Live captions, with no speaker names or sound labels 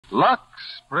Lux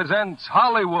presents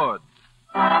Hollywood.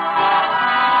 The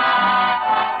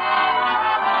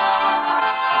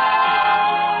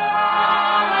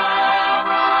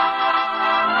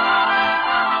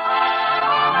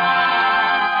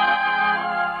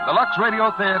Lux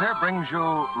Radio Theater brings you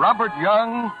Robert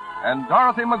Young and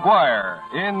Dorothy McGuire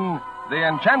in The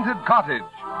Enchanted Cottage.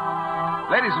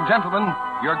 Ladies and gentlemen,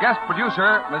 your guest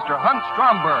producer, Mr. Hunt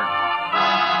Stromberg.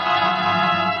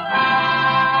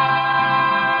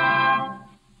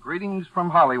 Greetings from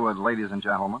Hollywood, ladies and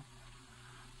gentlemen.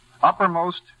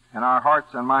 Uppermost in our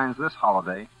hearts and minds this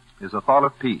holiday is the thought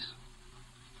of peace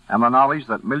and the knowledge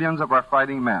that millions of our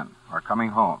fighting men are coming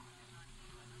home.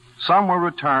 Some will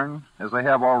return, as they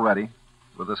have already,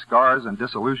 with the scars and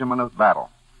disillusionment of battle,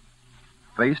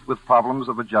 faced with problems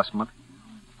of adjustment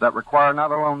that require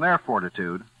not alone their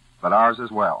fortitude, but ours as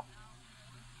well.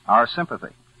 Our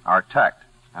sympathy, our tact,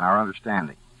 and our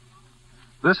understanding.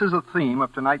 This is the theme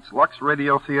of tonight's Lux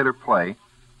Radio Theater play,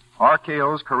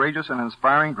 RKO's courageous and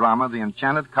inspiring drama, The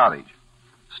Enchanted Cottage,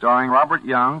 starring Robert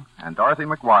Young and Dorothy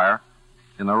McGuire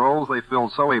in the roles they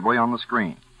filled so ably on the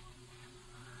screen.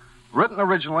 Written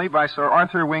originally by Sir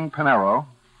Arthur Wing Pinero,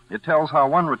 it tells how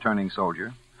one returning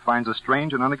soldier finds a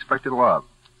strange and unexpected love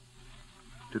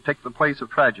to take the place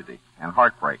of tragedy and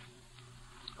heartbreak.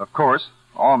 Of course,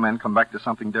 all men come back to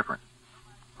something different,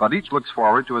 but each looks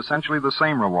forward to essentially the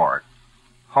same reward: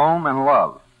 home and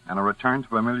love, and a return to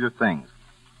familiar things.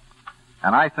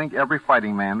 And I think every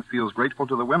fighting man feels grateful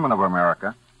to the women of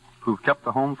America who've kept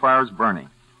the home fires burning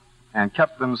and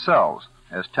kept themselves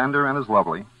as tender and as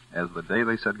lovely as the day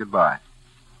they said goodbye.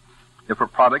 If a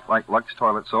product like Lux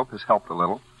Toilet Soap has helped a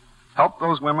little, helped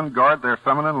those women guard their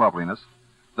feminine loveliness,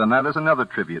 then that is another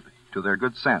tribute to their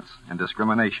good sense and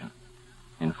discrimination.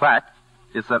 In fact,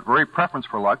 it's that very preference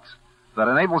for Lux that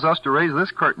enables us to raise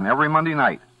this curtain every Monday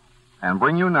night and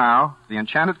bring you now The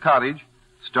Enchanted Cottage,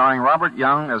 starring Robert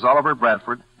Young as Oliver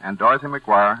Bradford and Dorothy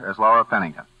McGuire as Laura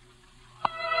Pennington.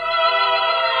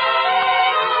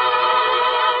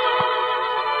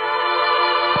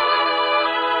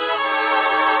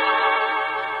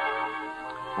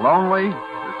 Lonely,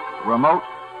 remote,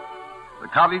 the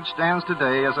cottage stands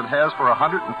today as it has for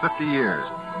 150 years.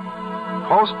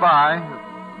 Close by,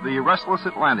 the restless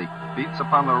Atlantic beats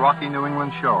upon the rocky New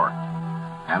England shore,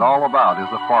 and all about is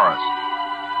the forest,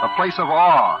 a place of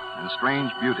awe and strange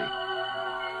beauty.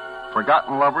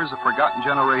 Forgotten lovers of forgotten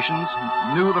generations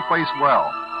knew the place well,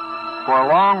 for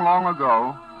long, long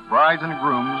ago, brides and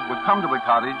grooms would come to the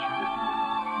cottage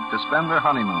to spend their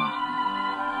honeymoons.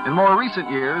 In more recent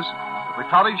years, the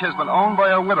cottage has been owned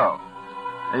by a widow,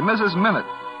 a Mrs. Minute,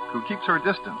 who keeps her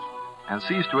distance and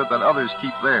sees to it that others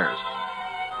keep theirs.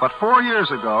 But 4 years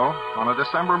ago, on a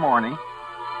December morning,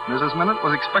 Mrs. Minute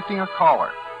was expecting a caller.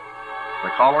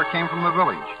 The caller came from the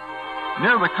village.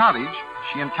 Near the cottage,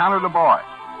 she encountered a boy.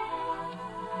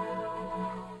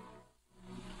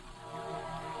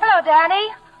 Hello, Danny.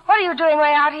 What are you doing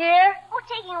way out here? Oh,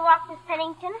 taking a walk, Miss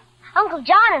Pennington. Uncle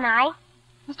John and I.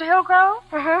 Mr. Hillgrove?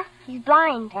 Uh-huh. He's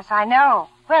blind. Yes, I know.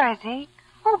 Where is he?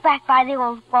 Oh, back by the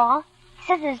old wall. He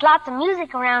says there's lots of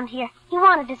music around here. He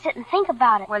wanted to sit and think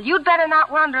about it. Well, you'd better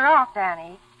not wander off,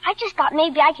 Danny. I just thought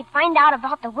maybe I could find out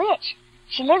about the witch.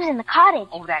 She lives in the cottage.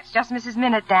 Oh, that's just Mrs.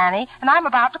 Minute, Danny, and I'm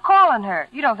about to call on her.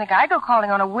 You don't think I go calling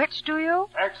on a witch, do you?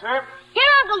 Taxi?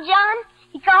 Here, Uncle John.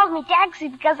 He calls me Taxi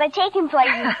because I take him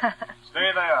places.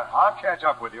 Stay there. I'll catch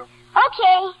up with you.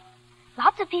 Okay.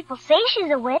 Lots of people say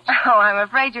she's a witch. Oh, I'm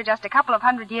afraid you're just a couple of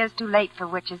 100 years too late for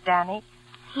witches, Danny.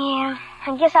 Yeah,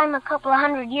 I guess I'm a couple of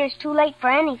 100 years too late for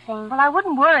anything. Well, I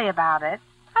wouldn't worry about it.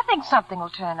 I think something will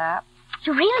turn up.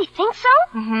 You really think so?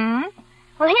 Mm-hmm.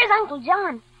 Well, here's Uncle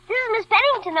John. This is Miss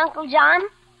Pennington, Uncle John.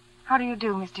 How do you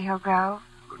do, Mr. Hillgrove?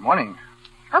 Good morning.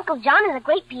 Uncle John is a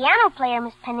great piano player,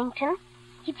 Miss Pennington.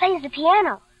 He plays the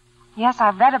piano. Yes,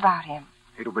 I've read about him.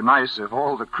 It would be nice if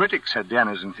all the critics had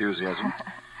Danny's enthusiasm.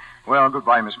 Well,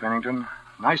 goodbye, Miss Pennington.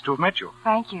 Nice to have met you.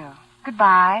 Thank you.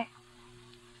 Goodbye.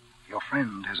 Your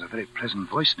friend has a very pleasant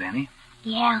voice, Danny.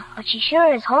 Yeah, but she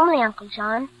sure is homely, Uncle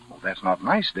John. Oh, that's not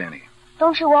nice, Danny.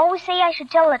 Don't you always say I should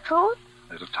tell the truth?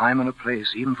 There's a time and a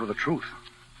place, even for the truth.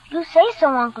 You say so,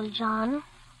 Uncle John.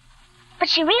 But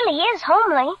she really is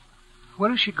homely.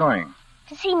 Where is she going?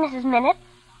 To see Mrs. Minute.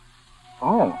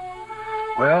 Oh.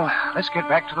 Well, let's get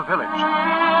back to the village.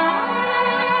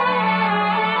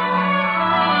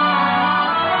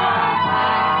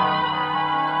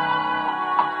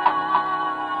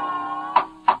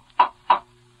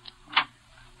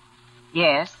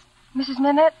 Yes? Mrs.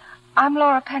 Minute, I'm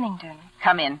Laura Pennington.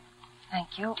 Come in.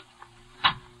 Thank you.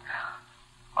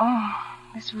 Oh,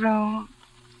 this room.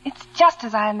 It's just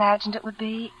as I imagined it would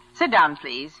be. Sit down,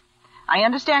 please. I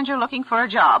understand you're looking for a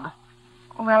job.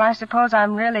 Well, I suppose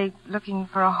I'm really looking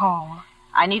for a home.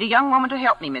 I need a young woman to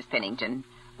help me, Miss Pennington.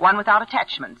 One without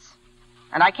attachments.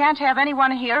 And I can't have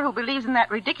anyone here who believes in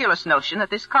that ridiculous notion that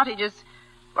this cottage is,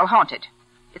 well, haunted.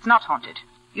 It's not haunted.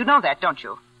 You know that, don't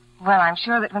you? Well, I'm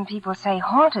sure that when people say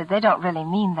haunted, they don't really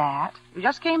mean that. You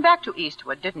just came back to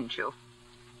Eastwood, didn't you?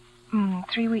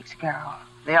 3 weeks ago.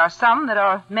 There are some that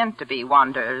are meant to be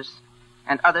wanderers.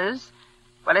 And others,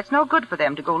 well, it's no good for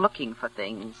them to go looking for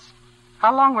things.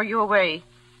 How long were you away?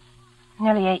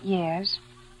 Nearly 8 years.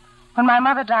 When my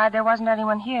mother died, there wasn't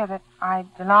anyone here that I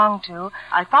belonged to.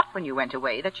 I thought when you went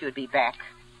away that you'd be back.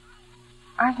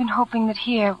 I've been hoping that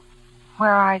here,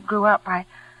 where I grew up, I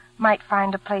might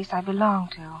find a place I belong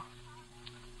to.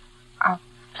 A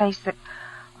place that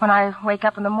when I wake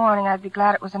up in the morning, I'd be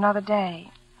glad it was another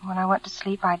day. When I went to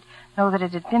sleep, I'd know that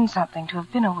it had been something to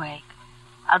have been awake.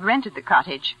 I've rented the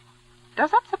cottage.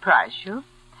 Does that surprise you?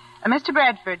 Mr.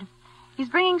 Bradford, he's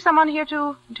bringing someone here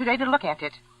today to look at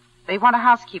it. They want a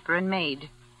housekeeper and maid.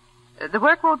 The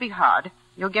work won't be hard.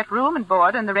 You'll get room and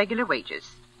board and the regular wages.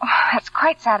 Oh, that's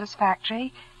quite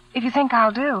satisfactory. If you think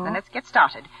I'll do. Then let's get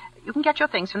started. You can get your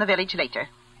things from the village later.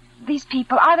 These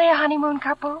people, are they a honeymoon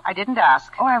couple? I didn't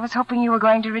ask. Oh, I was hoping you were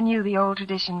going to renew the old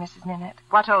tradition, Mrs. Minute.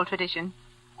 What old tradition?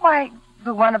 Why,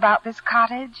 the one about this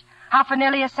cottage. How for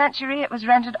nearly a century it was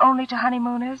rented only to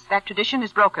honeymooners. That tradition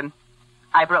is broken.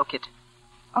 I broke it.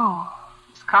 Oh.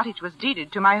 This cottage was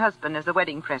deeded to my husband as a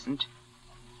wedding present.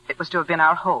 It was to have been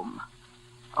our home.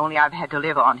 Only I've had to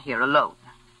live on here alone.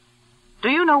 Do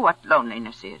you know what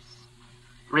loneliness is?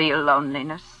 Real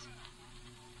loneliness?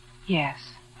 Yes.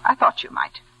 I thought you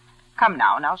might. Come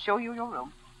now, and I'll show you your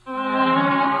room.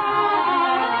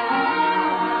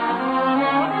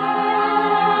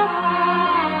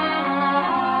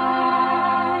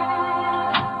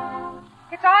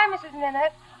 It's I, Mrs.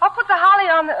 Minute. I'll put the holly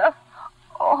on the...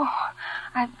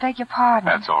 I beg your pardon.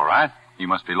 That's all right. You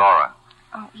must be Laura.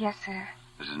 Oh, yes, sir.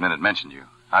 Mrs. Minute mentioned you.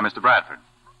 I'm Mr. Bradford.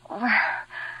 Well,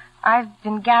 I've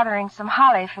been gathering some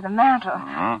holly for the mantel.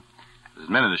 Mm-hmm. Mrs.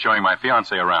 Minute is showing my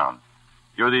fiancé around.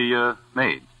 You're the,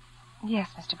 maid. Yes,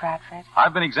 Mr. Bradford.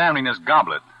 I've been examining this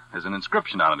goblet. There's an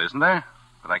inscription on it, isn't there?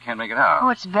 But I can't make it out. Oh,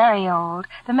 it's very old.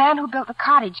 The man who built the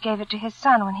cottage gave it to his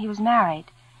son when he was married.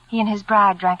 He and his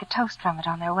bride drank a toast from it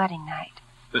on their wedding night.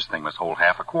 This thing must hold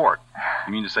half a quart.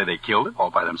 You mean to say they killed it all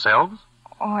by themselves?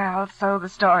 Well, so the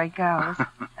story goes.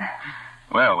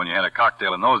 Well, when you had a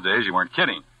cocktail in those days, you weren't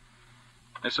kidding.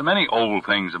 There's so many old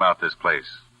things about this place.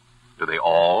 Do they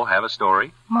all have a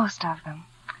story? Most of them.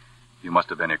 You must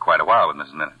have been here quite a while with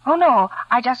Mrs. Minute. Oh, no.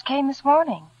 I just came this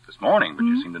morning. This morning? But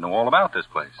you seem to know all about this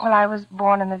place. Well, I was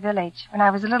born in the village. When I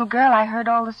was a little girl, I heard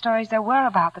all the stories there were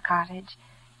about the cottage.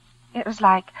 It was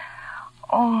like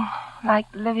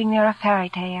living near a fairy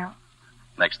tale.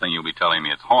 Next thing you'll be telling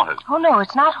me it's haunted. Oh, no,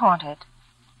 it's not haunted.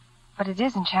 But it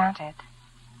is enchanted.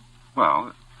 Well,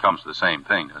 it comes to the same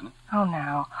thing, doesn't it? Oh,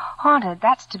 no. Haunted,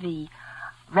 that's to be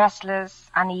restless,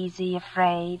 uneasy,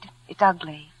 afraid. It's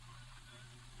ugly.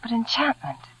 But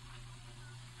enchantment,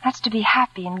 that's to be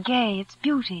happy and gay. It's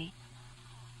beauty.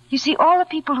 You see, all the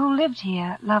people who lived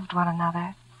here loved one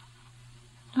another.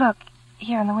 Look,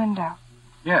 here in the window.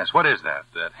 Yes, what is that?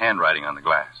 That handwriting on the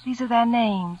glass? These are their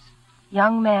names.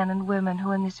 Young men and women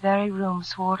who in this very room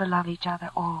swore to love each other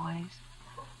always.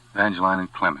 Evangeline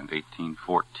and Clement,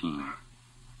 1814.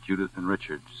 Judith and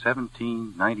Richard,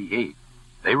 1798.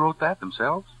 They wrote that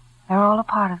themselves? They're all a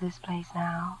part of this place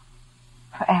now.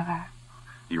 Forever.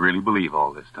 You really believe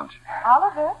all this, don't you?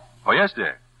 Oliver? Oh, yes,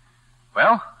 dear.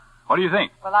 Well, what do you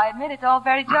think? Well, I admit it's all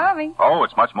very charming. Oh,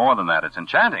 it's much more than that. It's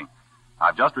enchanting.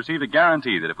 I've just received a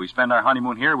guarantee that if we spend our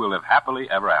honeymoon here, we'll live happily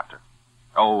ever after.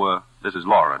 Oh, this is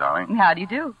Laura, darling. How do you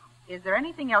do? Is there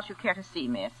anything else you care to see,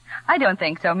 miss? I don't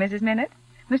think so, Mrs. Minute.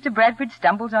 Mr. Bradford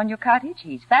stumbles on your cottage.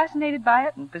 He's fascinated by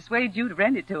it and persuades you to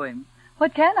rent it to him.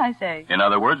 What can I say? In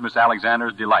other words, Miss Alexander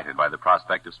is delighted by the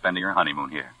prospect of spending her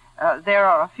honeymoon here. There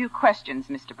are a few questions,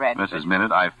 Mr. Bradford. Mrs.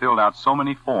 Minute, I've filled out so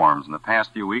many forms in the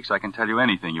past few weeks I can tell you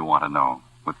anything you want to know,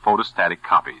 with photostatic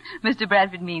copies. Mr.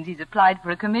 Bradford means he's applied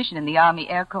for a commission in the Army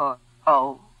Air Corps.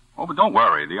 Oh, but don't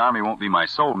worry. The Army won't be my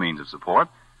sole means of support.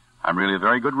 I'm really a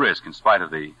very good risk in spite of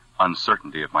the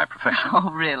uncertainty of my profession. Oh,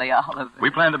 really, Oliver?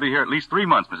 We plan to be here at least 3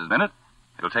 months, Mrs. Minute.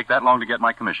 It'll take that long to get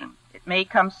my commission. it may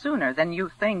come sooner than you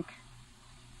think.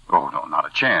 Oh, no, not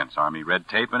a chance. Army red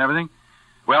tape and everything.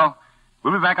 Well,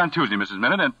 we'll be back on Tuesday, Mrs.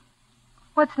 Minute, and...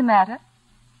 What's the matter?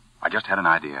 I just had an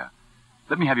idea.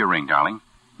 Let me have your ring, darling.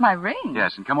 My ring?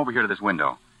 Yes, and come over here to this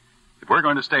window. If we're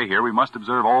going to stay here, we must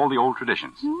observe all the old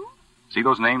traditions. See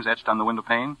those names etched on the window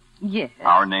pane? Yes.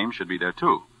 Our name should be there,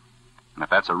 too. And if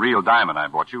that's a real diamond I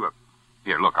bought you,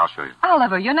 Here, look, I'll show you.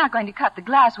 Oliver, you're not going to cut the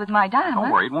glass with my diamond.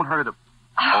 Don't worry, it won't hurt it.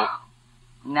 Oh.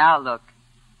 Now look.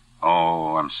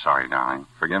 Oh, I'm sorry, darling.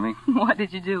 Forgive me? What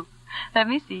did you do? Let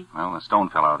me see. Well, the stone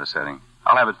fell out of the setting.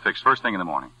 I'll have it fixed first thing in the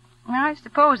morning. Now, I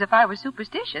suppose if I were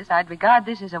superstitious, I'd regard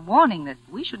this as a warning that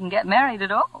we shouldn't get married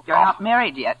at all. You're not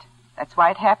married yet. That's why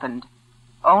it happened.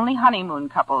 Only honeymoon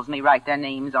couples may write their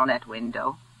names on that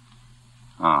window.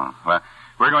 Oh, well,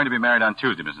 we're going to be married on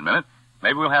Tuesday, Mrs. Millett.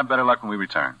 Maybe we'll have better luck when we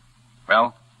return.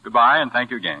 Well, goodbye, and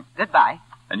thank you again. Goodbye.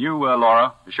 And you,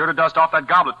 Laura, be sure to dust off that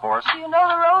goblet for us. Do you know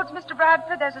the roads, Mr.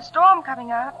 Bradford? There's a storm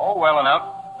coming up. Oh, well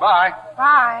enough. Bye.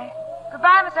 Bye.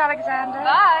 Goodbye, Miss Alexander.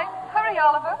 Bye. Hurry,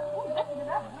 Oliver.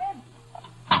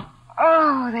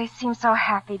 Oh, they seem so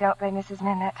happy, don't they, Mrs.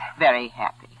 Minute? Very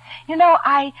happy. You know,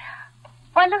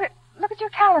 Why, look at your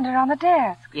calendar on the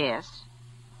desk. Yes.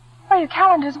 Well, your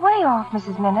calendar's way off,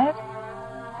 Mrs. Minute.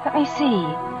 Let me see.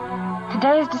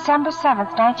 Today is December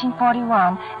 7th,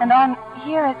 1941, and on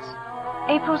here it's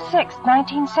April 6th,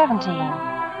 1917.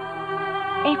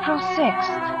 April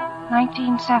 6th,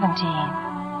 1917.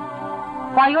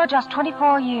 Why, you're just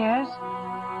 24 years,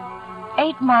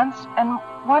 8 months, and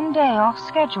 1 day off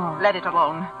schedule. Let it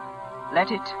alone. Let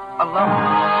it alone.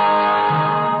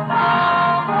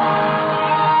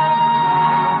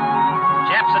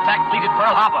 Japs attack fleet at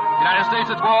Pearl Harbor. United States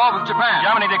at war with Japan.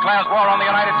 Germany declares war on the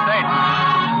United States.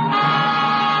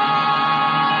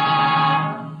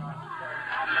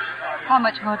 How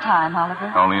much more time,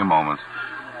 Oliver? Only a moment.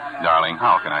 Darling,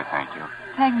 how can I thank you?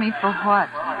 Thank me for what?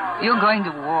 You're going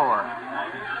to war.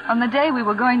 On the day we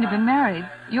were going to be married,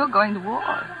 you're going to war.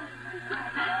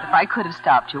 If I could have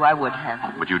stopped you, I would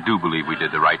have. But you do believe we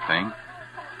did the right thing?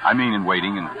 I mean in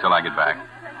waiting until I get back.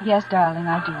 Yes, darling,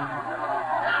 I do.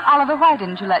 Oliver, why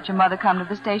didn't you let your mother come to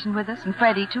the station with us? And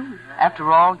Freddie, too.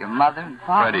 After all, your mother and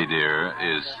father. Freddie, dear,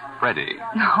 is Freddie.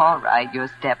 All right, your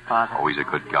stepfather. Oh, he's a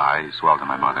good guy. He swelled to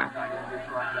my mother.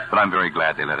 But I'm very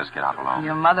glad they let us get out alone.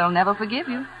 Your mother will never forgive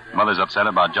you. Mother's upset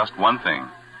about just one thing.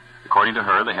 According to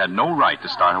her, they had no right to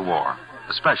start a war,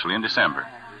 especially in December.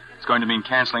 It's going to mean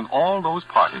canceling all those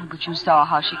parties. But you saw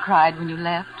how she cried when you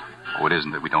left. Oh, it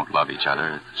isn't that we don't love each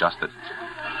other. It's just that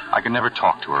I can never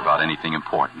talk to her about anything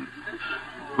important.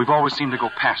 We've always seemed to go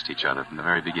past each other from the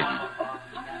very beginning.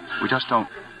 We just don't...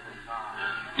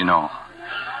 You know,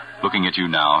 looking at you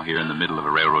now here in the middle of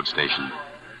a railroad station,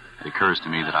 it occurs to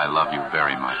me that I love you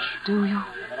very much. Do you?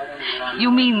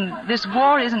 You mean this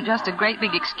war isn't just a great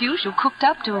big excuse you cooked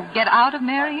up to get out of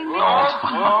marrying me? Oh,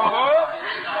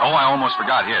 I almost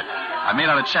forgot. Here, I made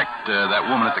out a check to that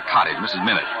woman at the cottage, Mrs.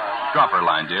 Minute. Drop her a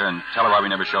line, dear, and tell her why we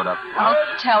never showed up. I'll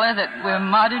tell her that we're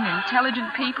modern,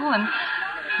 intelligent people, and...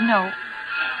 No,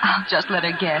 I'll just let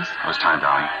her guess. It was time,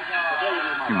 darling.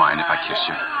 Do you mind if I kiss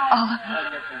you? Oliver.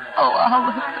 Oh,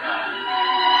 Oliver.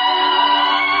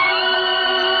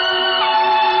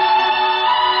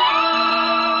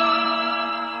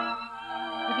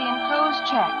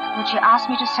 Check, which he asked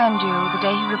me to send you the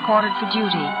day he reported for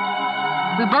duty.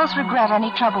 We both regret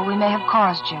any trouble we may have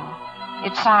caused you.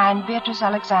 It's signed Beatrice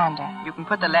Alexander. You can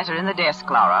put the letter in the desk,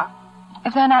 Laura.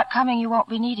 If they're not coming, you won't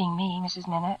be needing me, Mrs.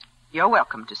 Minute. You're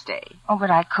welcome to stay. Oh,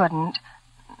 but I couldn't.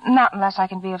 Not unless I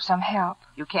can be of some help.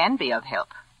 You can be of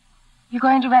help. You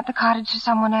going to rent the cottage to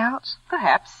someone else?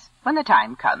 Perhaps, when the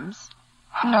time comes.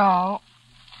 No.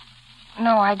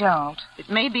 No, I don't. It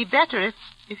may be better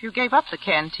if you gave up the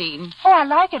canteen. Oh, I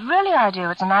like it. Really, I do.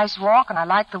 It's a nice walk, and I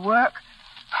like the work.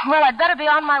 Well, I'd better be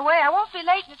on my way. I won't be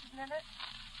late, Mrs. Minute.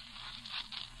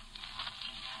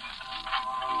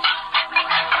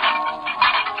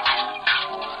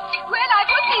 Where I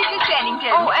put these, Miss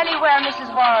Bennington? Oh, anywhere,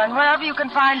 Mrs. Warren. Wherever you can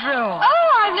find room.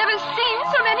 Oh, I've never seen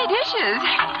so many dishes.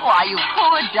 Why, you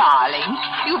poor darling.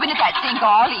 You've been at that sink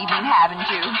all evening, haven't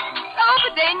you? Oh,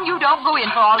 but then you don't go in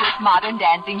for all this modern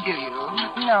dancing, do you?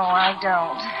 No, I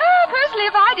don't. Oh, personally,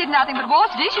 if I did nothing but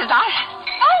wash dishes,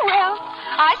 Oh, well,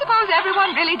 I suppose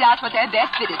everyone really does what they're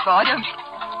best fitted for, don't...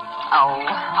 Oh,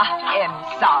 I am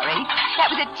sorry.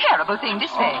 That was a terrible thing to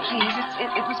say. Oh, please,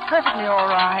 it was perfectly all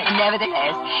right.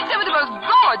 Nevertheless, some of the most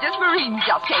gorgeous Marines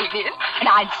just came in, and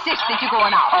I insist that you're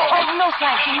going out there. Oh, no,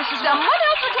 thank you, Mrs. Someone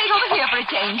else will take over here for a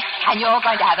change, and you're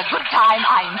going to have a good time,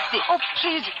 I insist. Oh,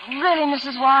 please, really,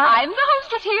 Mrs. Warren? I'm the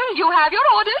hostess here, and you have your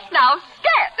orders. Now,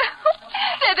 scat.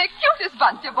 They're the cutest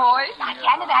bunch of boys. I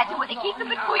can't imagine where they keep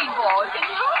them between walls, can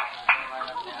you?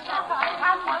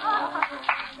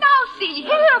 Now, see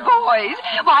here, boys.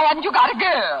 Why haven't you got a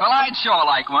girl? Well, I'd sure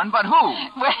like one, but who?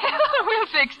 Well, we'll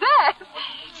fix that.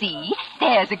 See,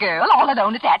 there's a girl all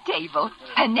alone at that table.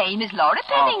 Her name is Laura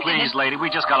Pennington. Oh, please, lady, we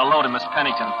just got a load of Miss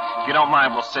Pennington. If you don't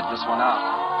mind, we'll sit this one out.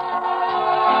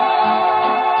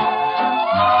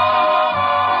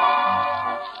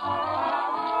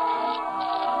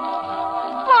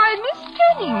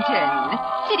 Pennington.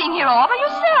 Sitting here all by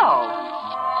yourself.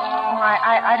 Oh,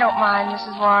 I don't mind,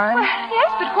 Mrs. Warren.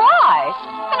 Yes, but why?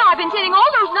 And I've been sending all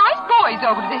those nice boys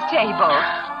over to this table.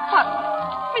 What?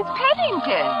 Miss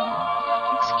Pennington.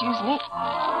 Excuse me.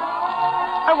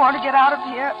 I want to get out of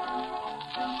here.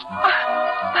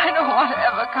 I don't want to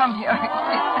ever come here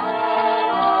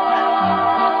again.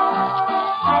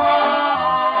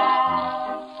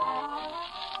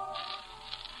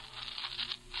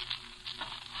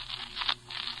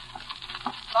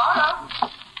 Laura,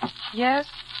 Yes?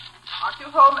 aren't you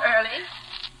home early?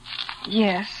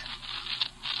 Yes.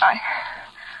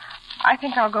 I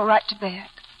think I'll go right to bed.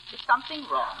 Is something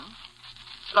wrong?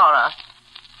 Laura,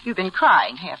 you've been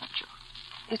crying, haven't you?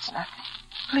 It's nothing.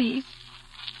 Please.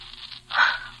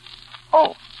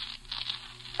 Oh,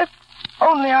 if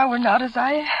only I were not as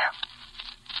I am.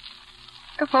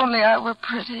 If only I were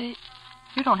pretty.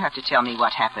 You don't have to tell me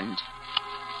what happened.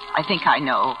 I think I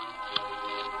know.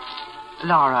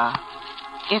 Laura,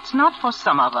 it's not for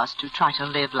some of us to try to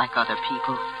live like other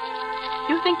people.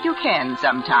 You think you can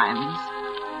sometimes.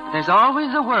 There's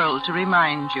always a world to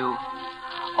remind you.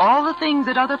 All the things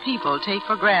that other people take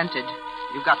for granted,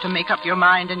 you've got to make up your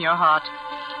mind and your heart.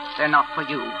 They're not for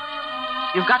you.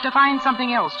 You've got to find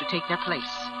something else to take their place.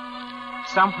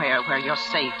 Somewhere where you're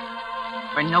safe,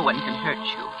 where no one can hurt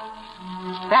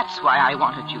you. That's why I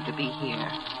wanted you to be here.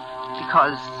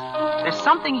 Because there's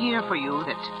something here for you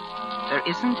that there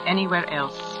isn't anywhere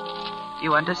else.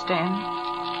 You understand?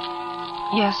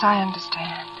 Yes, I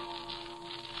understand.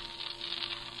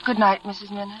 Good night, Mrs.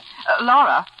 Minute.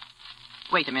 Laura,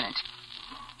 wait a minute.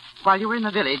 While you were in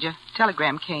the village, a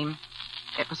telegram came.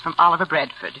 It was from Oliver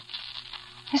Bradford.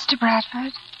 Mr.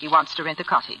 Bradford? He wants to rent the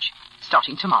cottage,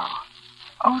 starting tomorrow.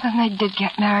 Oh, then they did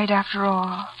get married after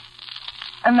all.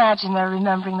 Imagine they're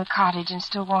remembering the cottage and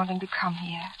still wanting to come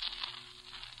here.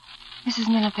 Mrs.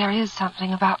 Minute, there is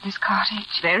something about this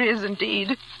cottage. There is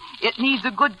indeed. It needs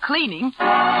a good cleaning.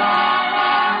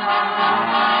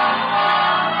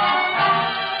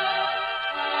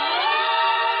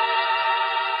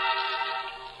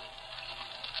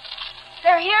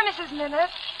 They're here, Mrs. Minute.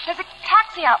 There's a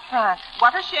taxi out front.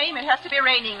 What a shame it has to be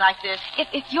raining like this.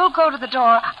 If you'll go to the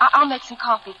door, I'll make some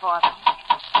coffee for them.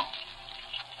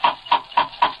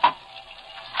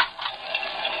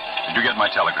 Did you get my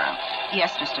telegram?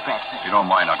 Yes, Mr. Bradford. If you don't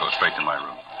mind, I'll go straight to my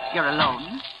room. You're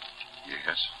alone?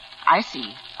 Yes. I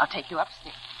see. I'll take you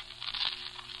upstairs.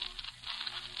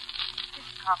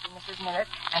 Here's coffee, Mrs. Minute,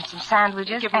 and some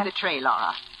sandwiches. Give me the tray,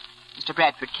 Laura. Mr.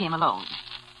 Bradford came alone.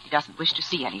 He doesn't wish to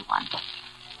see anyone.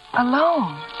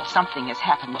 Alone? Something has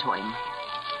happened to him.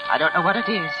 I don't know what it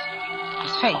is.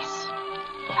 His face.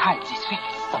 He hides his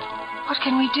face. What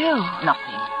can we do?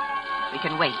 Nothing. We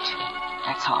can wait.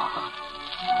 That's all.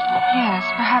 Yes,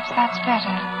 perhaps that's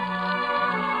better.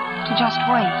 To just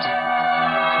wait.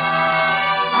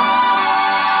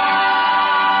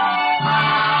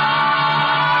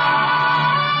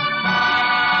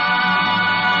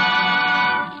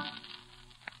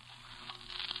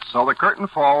 So the curtain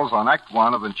falls on Act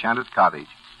One of Enchanted Cottage,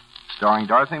 starring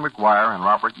Dorothy McGuire and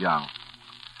Robert Young.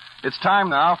 It's time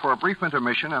now for a brief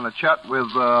intermission and a chat with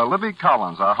Libby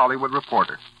Collins, our Hollywood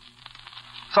reporter.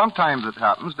 Sometimes it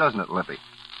happens, doesn't it, Libby?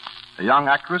 A young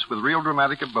actress with real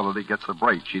dramatic ability gets the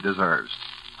break she deserves.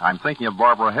 I'm thinking of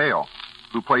Barbara Hale,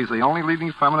 who plays the only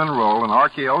leading feminine role in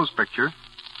RKO's picture,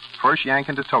 First Yank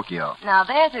to Tokyo. Now,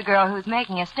 there's a girl who's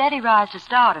making a steady rise to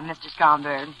stardom, Mr.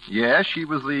 Stromberg. Yes, she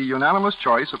was the unanimous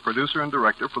choice of producer and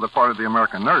director for the part of the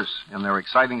American nurse in their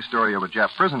exciting story of a Jap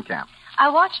prison camp. I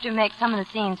watched her make some of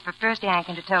the scenes for First Yank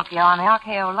to Tokyo on the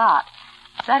RKO lot.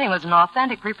 The setting was an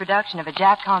authentic reproduction of a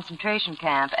Jap concentration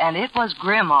camp, and it was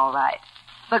grim, all right.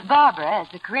 But Barbara, as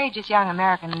the courageous young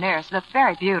American nurse, looked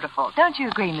very beautiful. Don't you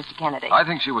agree, Mr. Kennedy? I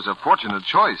think she was a fortunate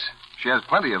choice. She has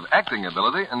plenty of acting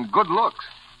ability and good looks.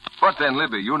 But then,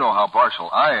 Libby, you know how partial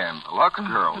I am to Lux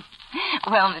girls.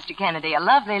 Well, Mr. Kennedy, a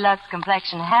lovely Lux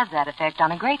complexion has that effect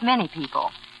on a great many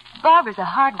people. Barbara's a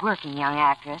hard-working young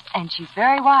actress, and she's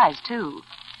very wise, too.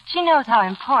 She knows how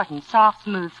important soft,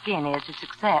 smooth skin is to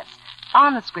success,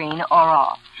 on the screen or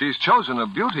off. She's chosen a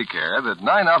beauty care that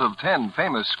 9 out of 10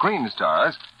 famous screen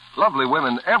stars, lovely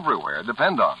women everywhere,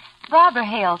 depend on. Barbara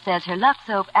Hale says her Lux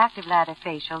Soap Active Lather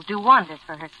facials do wonders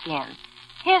for her skin.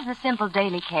 Here's the simple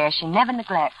daily care she never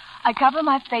neglects. I cover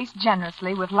my face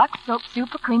generously with Lux Soap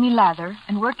Super Creamy Lather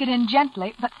and work it in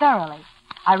gently but thoroughly.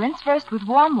 I rinse first with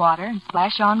warm water and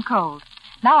splash on cold.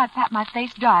 Now I pat my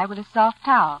face dry with a soft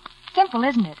towel. Simple,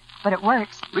 isn't it? But it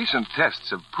works. Recent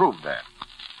tests have proved that.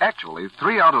 Actually,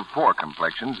 3 out of 4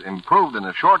 complexions improved in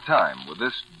a short time with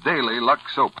this daily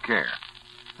Lux Soap care.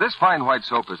 This fine white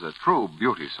soap is a true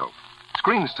beauty soap.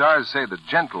 Screen stars say the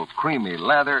gentle, creamy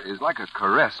lather is like a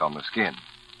caress on the skin.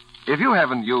 If you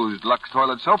haven't used Lux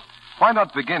toilet soap, why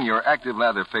not begin your active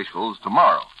lather facials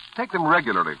tomorrow? Take them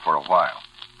regularly for a while.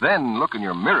 Then look in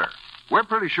your mirror. We're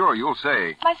pretty sure you'll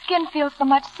say, My skin feels so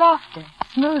much softer,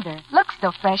 smoother, looks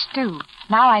so fresh, too.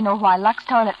 Now I know why Lux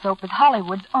Toilet Soap is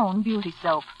Hollywood's own beauty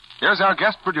soap. Here's our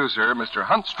guest producer, Mr.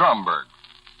 Hunt Stromberg.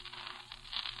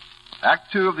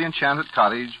 Act 2 of The Enchanted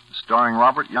Cottage, starring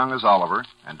Robert Young as Oliver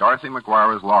and Dorothy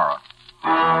McGuire as Laura.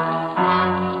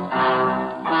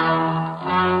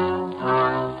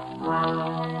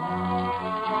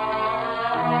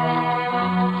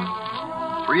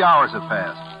 3 hours have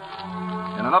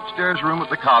passed. In an upstairs room at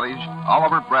the cottage,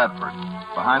 Oliver Bradford,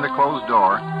 behind a closed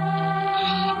door,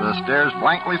 stares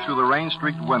blankly through the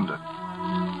rain-streaked window.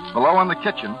 Below in the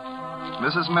kitchen,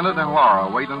 Mrs. Minute and Laura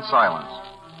wait in silence,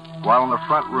 while in the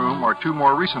front room are 2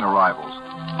 more recent arrivals,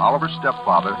 Oliver's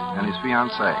stepfather and his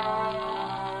fiancée.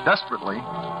 Desperately,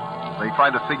 they try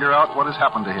to figure out what has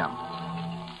happened to him.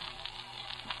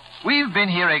 We've been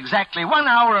here exactly 1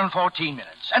 hour and 14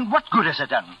 minutes, and what good has it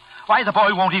done? Why, the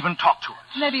boy won't even talk to us.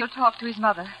 Maybe he'll talk to his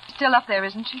mother. Still up there,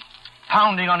 isn't she?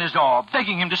 Pounding on his door,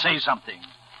 begging him to say something.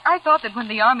 I thought that when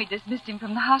the Army dismissed him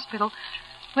from the hospital,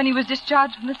 when he was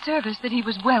discharged from the service, that he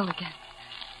was well again.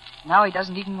 Now he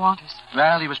doesn't even want us.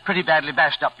 Well, he was pretty badly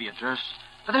bashed up, Beatrice.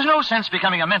 But there's no sense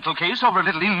becoming a mental case over a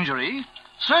little injury.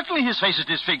 Certainly his face is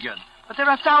disfigured, but there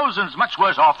are thousands much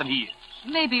worse off than he is.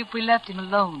 Maybe if we left him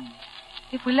alone,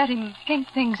 if we let him think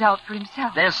things out for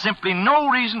himself. There's simply no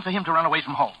reason for him to run away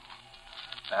from home.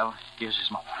 Well, here's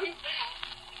his mother.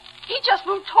 He just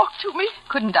won't talk to me.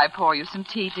 Couldn't I pour you some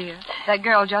tea, dear? That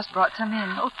girl just brought some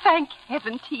in. Oh, thank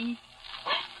heaven, tea.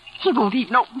 He won't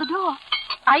even open the door.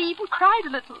 I even cried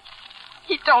a little.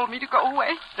 He told me to go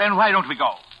away. Then why don't we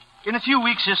go? In a few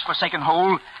weeks, his forsaken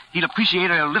hole, he'll appreciate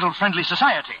a little friendly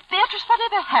society. Beatrice,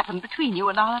 whatever happened between you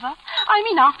and Oliver? I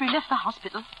mean, after he left the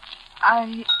hospital.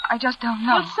 I just don't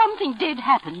know. Well, something did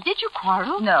happen. Did you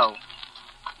quarrel? No.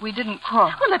 We didn't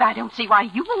quarrel. Well, then I don't see why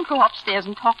you won't go upstairs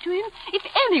and talk to him. If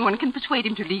anyone can persuade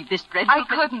him to leave this dreadful... I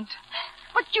couldn't.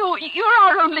 But you're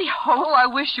our only hope. Oh, I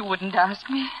wish you wouldn't ask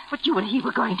me. But you and he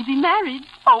were going to be married.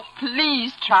 Oh,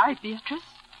 please try, Beatrice.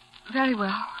 Very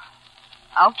well.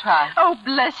 I'll try. Oh,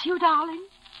 bless you, darling.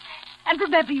 And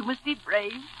remember, you must be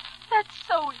brave. That's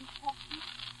so important.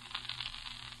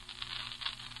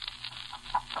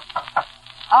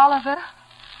 Oliver.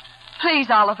 Please,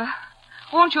 Oliver.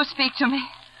 Won't you speak to me?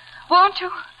 Won't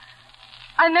you?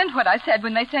 I meant what I said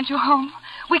when they sent you home.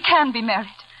 We can be married.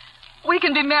 We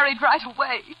can be married right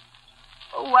away.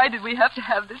 Oh, why did we have to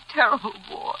have this terrible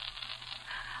war?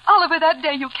 Oliver, that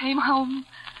day you came home,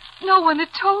 no one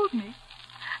had told me.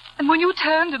 And when you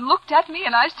turned and looked at me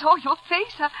and I saw your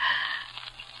face,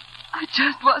 I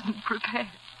just wasn't prepared.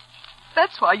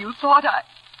 That's why you thought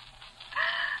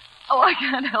Oh, I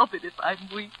can't help it if I'm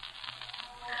weak.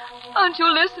 Aren't you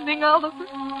listening, Oliver?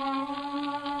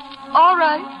 All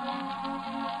right.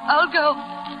 I'll go.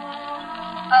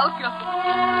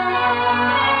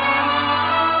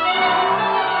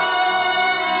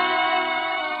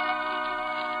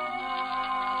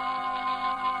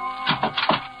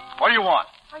 What do you want?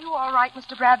 Are you all right,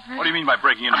 Mr. Bradford? What do you mean by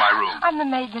breaking into my room? I'm the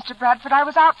maid, Mr. Bradford. I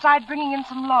was outside bringing in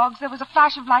some logs. There was a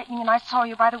flash of lightning, and I saw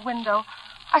you by the window.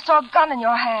 I saw a gun in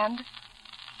your hand.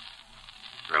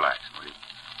 Relax, will you?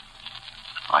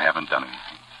 I haven't done anything.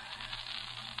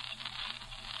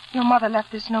 Your mother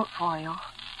left this note for you.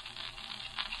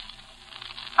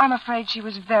 I'm afraid she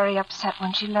was very upset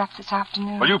when she left this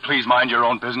afternoon. Will you please mind your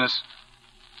own business?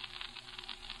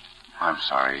 I'm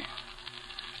sorry.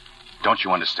 Don't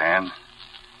you understand?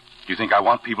 Do you think I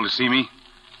want people to see me?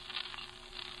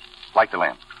 Light the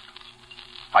lamp.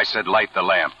 I said light the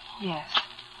lamp. Yes.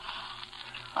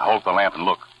 Now hold the lamp and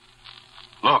look.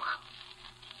 Look.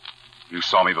 You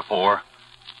saw me before.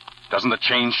 Doesn't the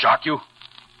change shock you?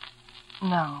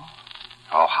 No.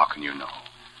 Oh, how can you know?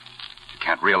 You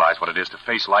can't realize what it is to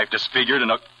face life disfigured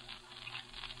and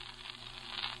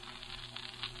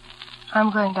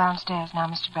I'm going downstairs now,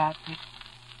 Mr. Bradford.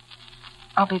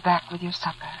 I'll be back with your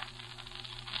supper.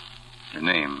 Your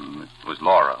name was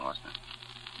Laura, wasn't it?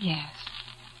 Yes.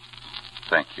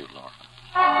 Thank you, Laura.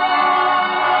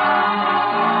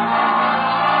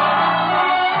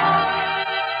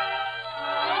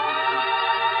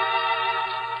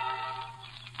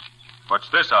 What's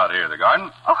this out here, the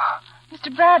garden? Oh,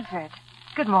 Mr. Bradford.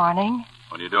 Good morning.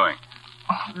 What are you doing?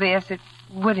 Oh, it's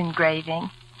wood engraving.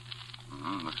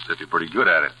 Looks as if you're pretty good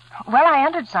at it. Well, I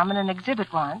entered some in an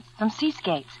exhibit once, some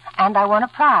seascapes, and I won a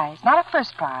prize. Not a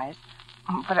first prize,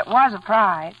 but it was a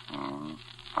prize.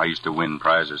 I used to win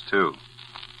prizes, too.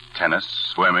 Tennis,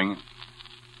 swimming,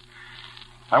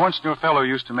 I once knew a fellow who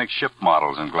used to make ship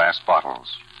models in glass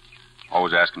bottles.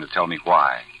 Always asking to tell me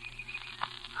why.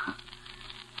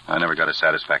 I never got a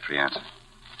satisfactory answer.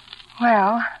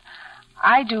 Well,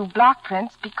 I do block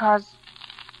prints because...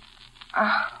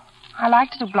 I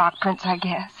like to do block prints, I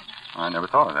guess. I never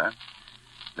thought of that.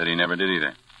 That he never did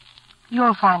either.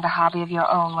 You'll find a hobby of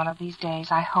your own one of these days,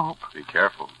 I hope. Be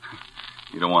careful.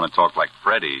 You don't want to talk like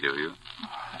Freddie, do you?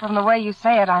 From the way you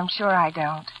say it, I'm sure I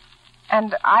don't.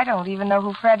 And I don't even know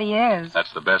who Freddie is.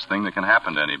 That's the best thing that can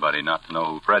happen to anybody, not to know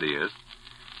who Freddie is.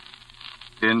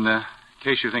 In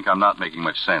case you think I'm not making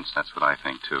much sense, that's what I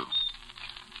think, too.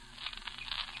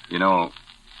 You know,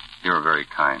 you're a very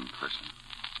kind person.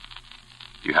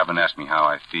 You haven't asked me how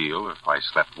I feel or if I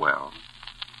slept well.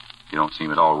 You don't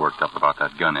seem at all worked up about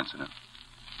that gun incident.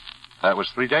 That was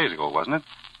 3 days ago, wasn't it?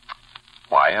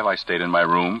 Why have I stayed in my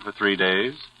room for 3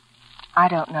 days? I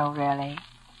don't know, really.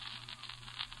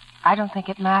 I don't think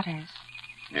it matters.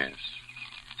 Yes.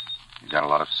 You've got a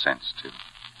lot of sense, too.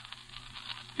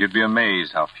 You'd be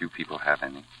amazed how few people have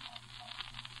any.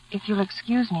 If you'll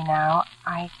excuse me now,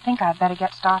 I think I'd better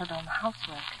get started on the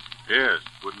housework. Yes,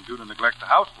 wouldn't do to neglect the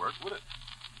housework, would it?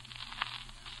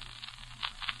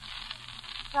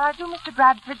 Shall I do Mr.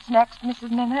 Bradford's next,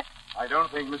 Mrs. Minute? I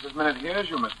don't think Mrs. Minute hears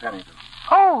you, Miss Pennington.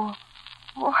 Oh,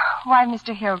 why,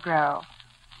 Mr. Hillgrove?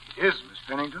 It is, Miss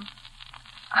Pennington.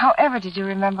 However did you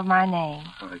remember my name?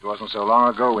 Well, it wasn't so long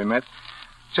ago we met.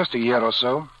 Just a year or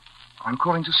so. I'm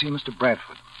calling to see Mr.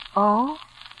 Bradford. Oh?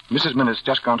 Mrs. Minute's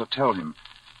just gone to tell him.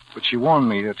 But she warned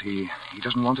me that he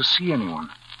doesn't want to see anyone.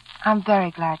 I'm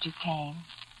very glad you came.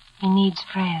 He needs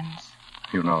friends.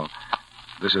 You know,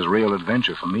 this is real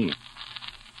adventure for me.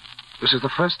 This is the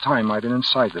first time I've been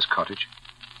inside this cottage.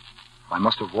 I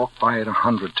must have walked by it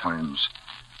 100 times.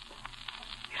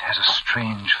 It has a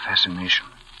strange fascination.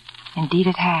 Indeed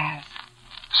it has.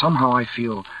 Somehow I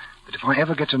feel that if I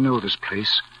ever get to know this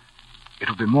place,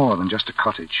 it'll be more than just a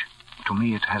cottage. To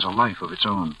me, it has a life of its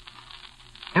own.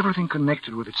 Everything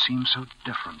connected with it seems so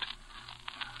different.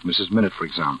 Mrs. Minute, for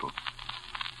example.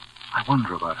 I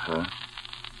wonder about her.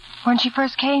 When she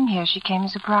first came here, she came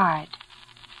as a bride.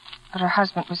 But her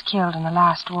husband was killed in the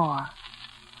last war.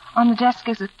 On the desk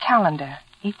is a calendar,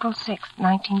 April 6th,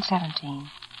 1917.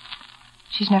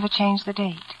 She's never changed the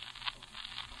date.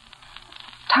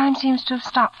 Time seems to have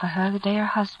stopped for her the day her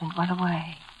husband went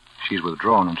away. She's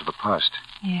withdrawn into the past.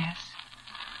 Yes.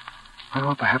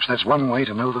 Well, perhaps that's one way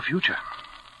to know the future.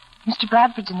 Mr.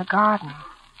 Bradford's in the garden.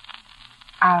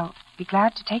 I'll be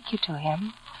glad to take you to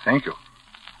him. Thank you.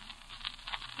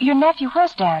 Your nephew,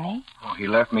 where's Danny? Oh, he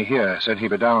left me here. Said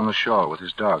he'd be down on the shore with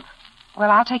his dog.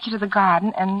 Well, I'll take you to the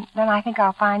garden, and then I think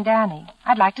I'll find Danny.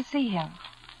 I'd like to see him.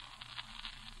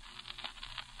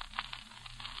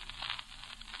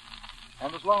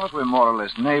 And as long as we're more or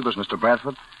less neighbors, Mr.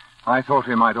 Bradford, I thought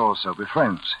we might also be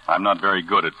friends. I'm not very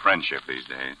good at friendship these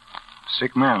days.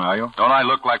 Sick man, are you? Don't I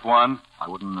look like one? I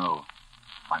wouldn't know.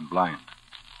 I'm blind.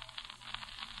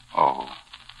 Oh.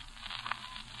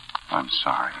 I'm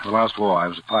sorry. The last war, I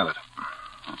was a pilot.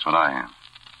 That's what I am.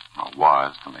 Or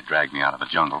was, till they dragged me out of the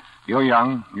jungle. You're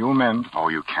young. You'll mend. Oh,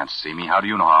 you can't see me. How do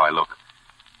you know how I look?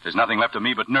 There's nothing left of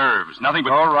me but nerves. Nothing but...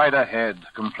 Go right ahead.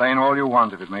 Complain all you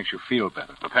want if it makes you feel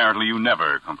better. Apparently you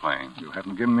never complain. You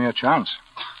haven't given me a chance.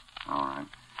 All right.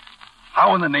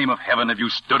 How in the name of heaven have you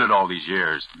stood it all these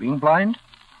years? Being blind?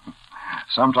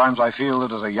 Sometimes I feel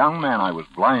that as a young man I was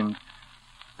blind.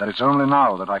 That it's only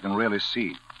now that I can really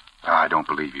see. I don't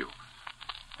believe you.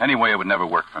 Anyway, it would never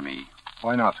work for me.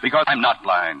 Why not? Because I'm not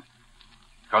blind.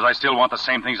 Because I still want the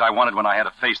same things I wanted when I had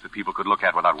a face that people could look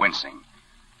at without wincing.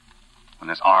 When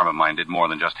this arm of mine did more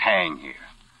than just hang here.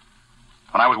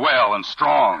 When I was well and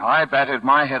strong. I batted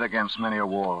my head against many a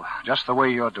wall, just the way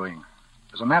you're doing.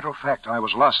 As a matter of fact, I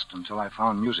was lost until I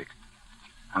found music.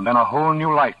 And then a whole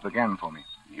new life began for me.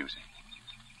 Music?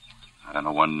 I don't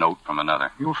know one note from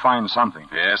another. You'll find something.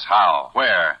 Yes, how?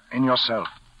 Where? In yourself.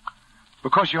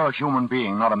 Because you're a human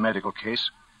being, not a medical case.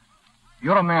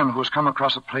 You're a man who's come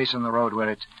across a place in the road where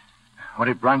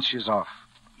it branches off.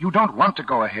 You don't want to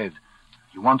go ahead.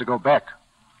 You want to go back.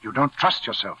 You don't trust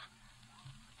yourself.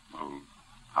 Well,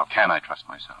 how can I trust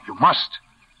myself? You must.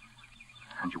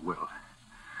 And you will.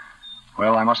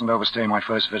 Well, I mustn't overstay my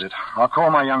first visit. I'll call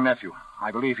my young nephew.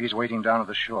 I believe he's waiting down at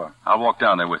the shore. I'll walk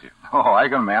down there with you. Oh, I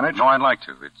can manage. No, I'd like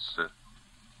to. It's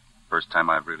first time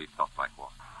I've really felt like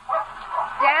walking.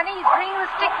 Danny, he's bringing the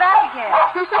stick back again.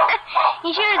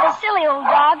 He sure is a silly old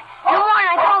dog. No more than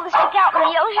I throw the stick out in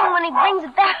the ocean when he brings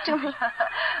it back to me.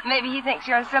 Maybe he thinks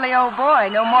you're a silly old boy.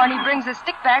 No more than he brings the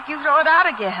stick back, you throw it out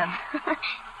again.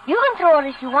 You can throw it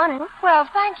if you want to. Well,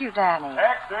 thank you, Danny.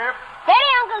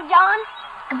 Ready, Uncle John?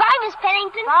 Goodbye, Miss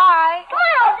Pennington. Bye. Come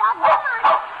on, old dog. Come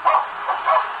on.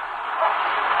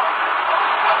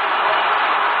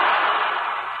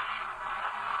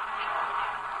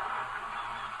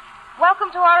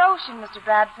 Welcome to our ocean, Mr.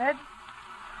 Bradford.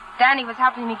 Danny was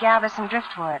helping me gather some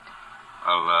driftwood.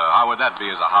 Well, how would that be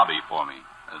as a hobby for me?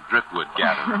 A driftwood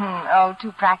gathering. Oh,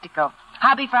 too practical.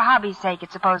 Hobby for hobby's sake,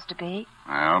 it's supposed to be.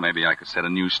 Well, maybe I could set a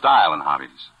new style in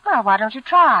hobbies. Well, why don't you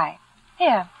try?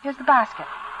 Here's the basket.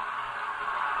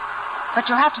 But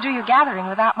you'll have to do your gathering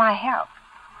without my help.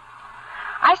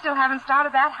 I still haven't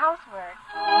started that housework.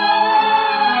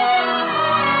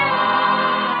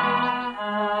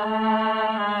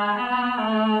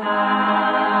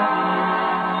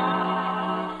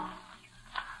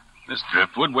 This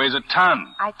driftwood weighs a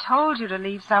ton. I told you to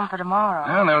leave some for tomorrow.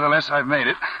 Well, nevertheless, I've made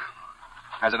it.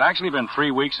 Has it actually been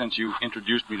 3 weeks since you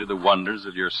introduced me to the wonders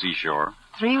of your seashore?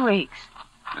 3 weeks.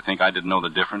 You think I didn't know the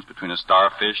difference between a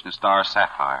starfish and a star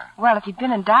sapphire? Well, if you'd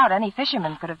been in doubt, any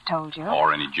fisherman could have told you.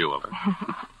 Or any jeweler.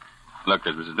 Look,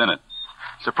 there's Mrs. Bennett.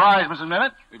 Surprise, Mrs.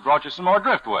 Bennett. We brought you some more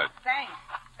driftwood. Thanks.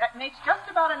 That makes just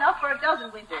about enough for a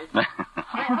dozen winters.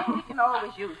 Well, we can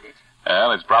always use it.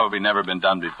 Well, it's probably never been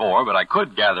done before, but I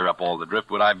could gather up all the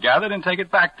driftwood I've gathered and take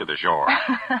it back to the shore.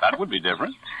 That would be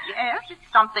different. Yes,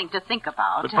 it's something to think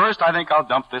about. But first, I think I'll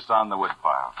dump this on the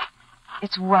woodpile.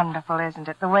 It's wonderful, isn't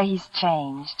it, the way he's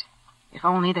changed? If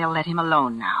only they'll let him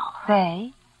alone now.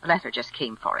 They? The letter just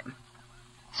came for him.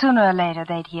 Sooner or later,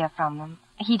 they'd hear from them.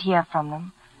 He'd hear from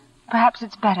them. Perhaps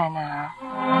it's better now.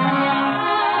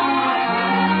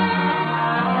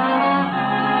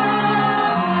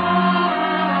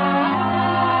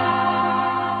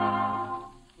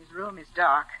 His room is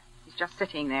dark. He's just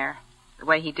sitting there, the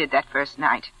way he did that first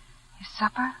night. His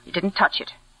supper? He didn't touch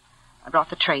it. I brought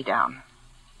the tray down.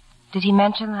 Did he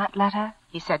mention that letter?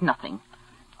 He said nothing.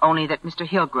 Only that Mr.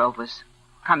 Hillgrove was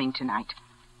coming tonight.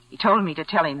 He told me to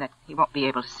tell him that he won't be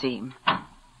able to see him.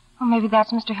 Well, maybe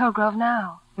that's Mr. Hillgrove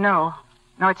now. No,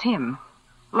 it's him.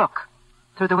 Look,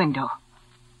 through the window.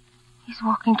 He's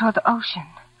walking toward the ocean.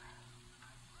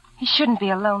 He shouldn't be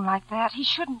alone like that. He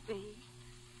shouldn't be.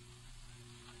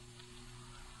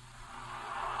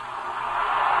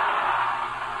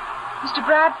 Mr.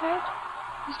 Bradford?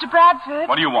 Mr. Bradford?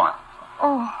 What do you want?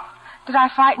 Oh, did I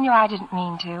frighten you? I didn't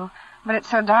mean to. But it's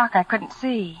so dark I couldn't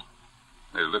see.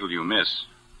 There's little you miss,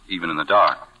 even in the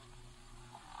dark.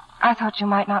 I thought you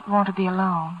might not want to be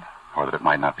alone. Or that it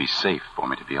might not be safe for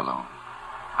me to be alone.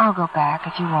 I'll go back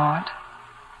if you want.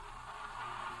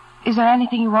 Is there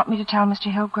anything you want me to tell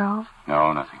Mr. Hillgrove?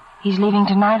 No, nothing. He's leaving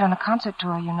tonight on a concert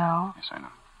tour, you know. Yes, I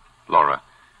know. Laura.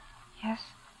 Yes?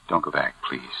 Don't go back,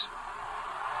 please.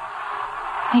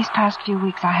 These past few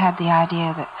weeks I had the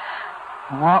idea that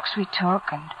the walks we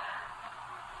took and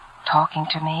talking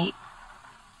to me,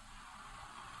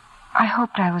 I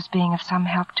hoped I was being of some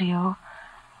help to you.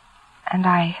 And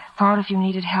I thought if you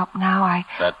needed help now,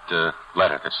 That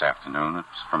letter this afternoon,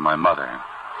 it's from my mother,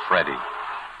 Freddie.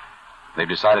 They've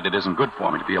decided it isn't good for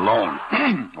me to be alone,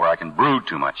 where I can brood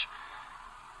too much.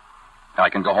 I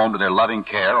can go home to their loving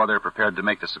care, or they're prepared to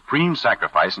make the supreme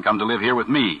sacrifice and come to live here with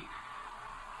me.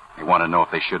 They want to know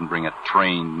if they shouldn't bring a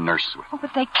trained nurse with them. Oh,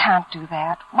 but they can't do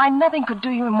that. Why, nothing could do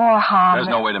you more harm. There's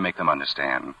no way to make them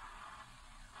understand.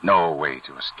 No way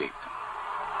to escape them.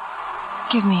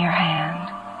 Give me your hand.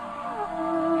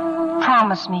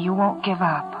 Promise me you won't give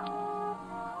up.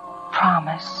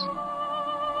 Promise.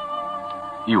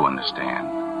 You understand.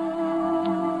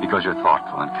 Because you're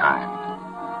thoughtful and kind.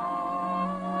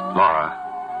 Laura,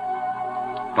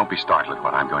 don't be startled at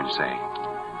what I'm going to say.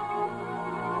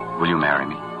 Will you marry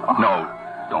me? Oh. No,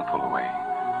 don't pull away.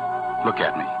 Look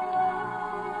at me.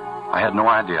 I had no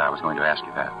idea I was going to ask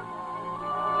you that.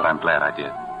 But I'm glad I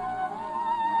did.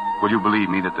 Will you believe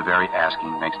me that the very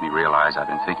asking makes me realize I've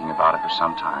been thinking about it for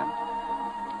some time?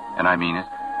 And I mean it.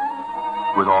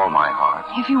 With all my heart.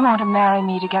 If you want to marry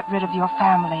me to get rid of your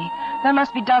family, there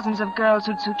must be dozens of girls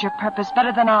who'd suit your purpose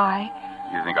better than I.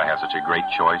 You think I have such a great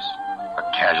choice? A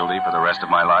casualty for the rest of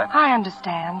my life? I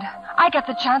understand. I get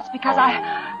the chance because I'm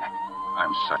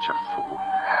such a fool.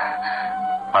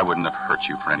 I wouldn't have hurt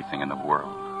you for anything in the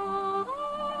world.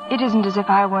 It isn't as if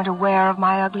I weren't aware of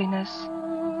my ugliness.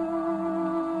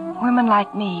 Women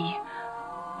like me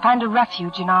find a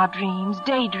refuge in our dreams,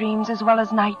 daydreams as well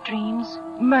as night dreams,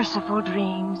 merciful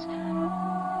dreams,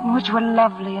 in which we're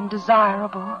lovely and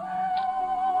desirable.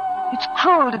 It's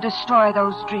cruel to destroy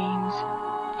those dreams.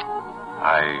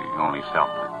 I only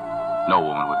felt that no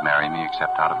woman would marry me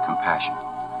except out of compassion.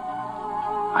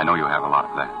 I know you have a lot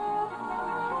of that.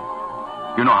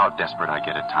 You know how desperate I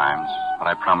get at times, but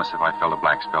I promise if I felt a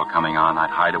black spell coming on, I'd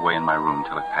hide away in my room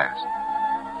till it passed.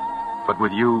 But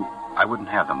with you, I wouldn't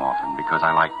have them often because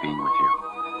I like being with you.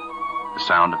 The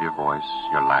sound of your voice,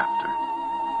 your laughter.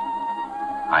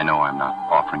 I know I'm not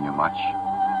offering you much,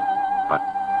 but,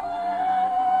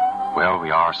 well, we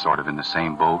are sort of in the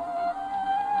same boat,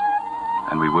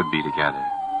 and we would be together.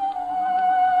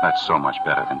 That's so much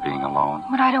better than being alone.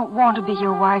 But I don't want to be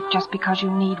your wife just because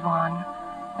you need one.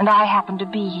 And I happen to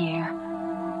be here.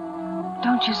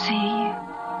 Don't you see?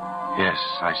 Yes,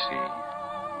 I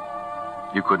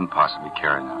see. You couldn't possibly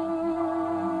care enough.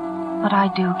 But I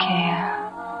do care.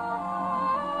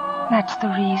 That's the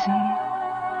reason.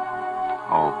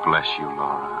 Oh, bless you,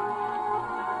 Laura.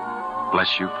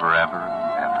 Bless you forever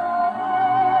and ever.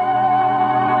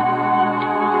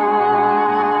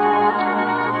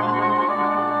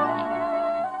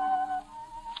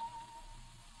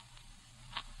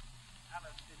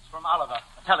 It's from Oliver.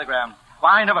 A telegram.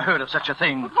 Why, I never heard of such a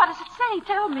thing. What does it say?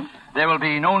 Tell me. There will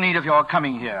be no need of your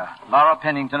coming here. Laura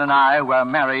Pennington and I were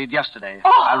married yesterday.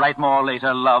 Oh. I'll write more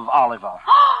later. Love, Oliver.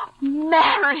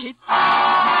 Married.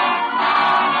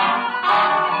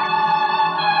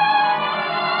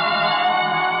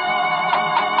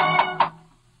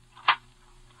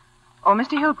 Oh,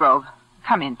 Mr. Hillgrove,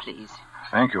 come in, please.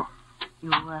 Thank you.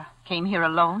 You came here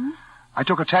alone? I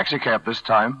took a taxicab this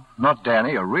time. Not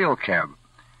Danny, a real cab.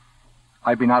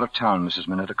 I've been out of town, Mrs.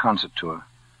 Minute, a concert tour.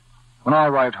 When I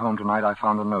arrived home tonight, I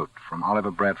found a note from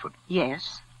Oliver Bradford.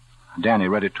 Yes. Danny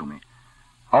read it to me.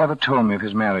 Oliver told me of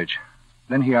his marriage.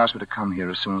 Then he asked me to come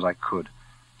here as soon as I could.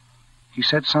 He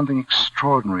said something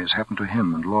extraordinary has happened to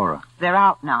him and Laura. They're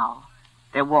out now.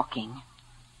 They're walking.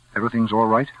 Everything's all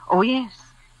right? Oh, yes.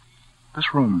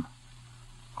 This room.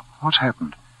 What's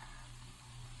happened?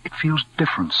 It feels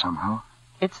different somehow.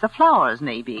 It's the flowers,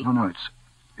 maybe. No,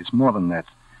 it's more than that.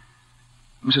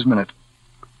 Mrs. Minute,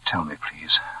 tell me,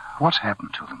 please, what's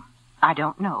happened to them? I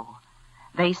don't know.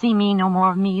 They see me no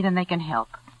more of me than they can help.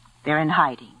 They're in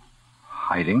hiding.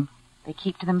 Hiding? They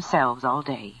keep to themselves all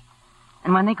day.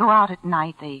 And when they go out at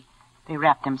night, they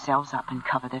wrap themselves up and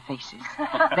cover their faces.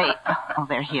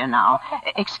 They're here now.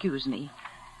 Excuse me.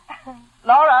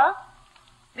 Laura,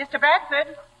 Mr.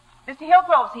 Bradford, Mr.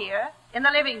 Hillgrove's here in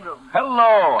the living room.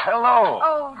 Hello.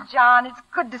 Oh, John, it's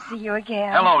good to see you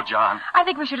again. Hello, John. I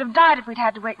think we should have died if we'd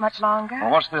had to wait much longer. Well,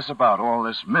 what's this about, all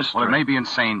this mystery? Well, it may be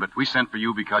insane, but we sent for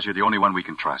you because you're the only one we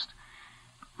can trust.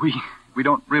 We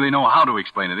don't really know how to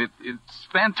explain it. It's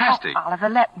fantastic. Oh, Oliver,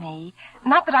 let me.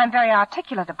 Not that I'm very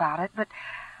articulate about it, but,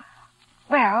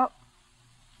 well,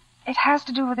 it has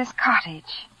to do with this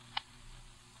cottage.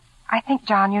 I think,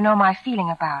 John, you know my feeling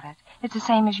about it. It's the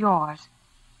same as yours.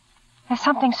 There's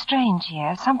something strange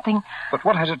here, something... But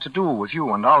what has it to do with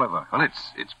you and Oliver? Well,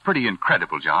 it's pretty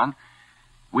incredible, John.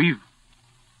 We've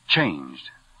changed.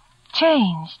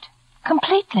 Changed?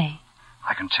 Completely?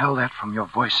 I can tell that from your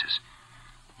voices.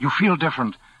 You feel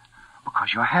different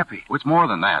because you're happy. Well, it's more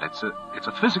than that. It's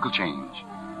a physical change.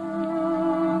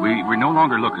 We no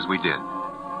longer look as we did.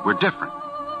 We're different.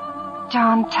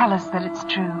 John, tell us that it's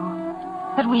true.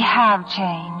 That we have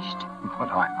changed. But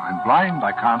I'm blind.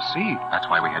 I can't see. That's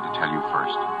why we had to tell you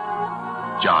first.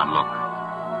 John, look.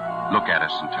 Look at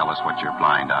us and tell us what your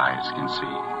blind eyes can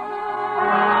see.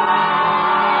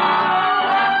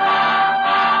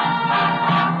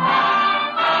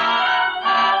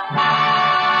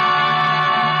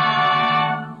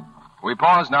 We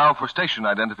pause now for station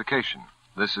identification.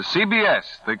 This is CBS,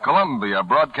 the Columbia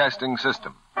Broadcasting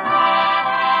System.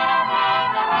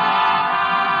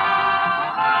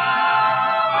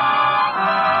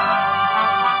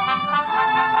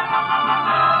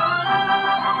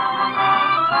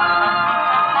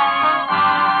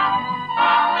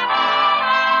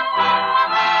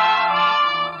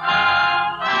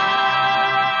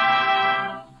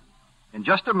 In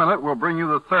just a minute, we'll bring you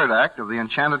the third act of the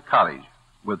Enchanted Cottage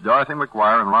with Dorothy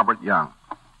McGuire and Robert Young.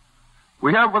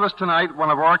 We have with us tonight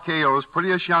one of RKO's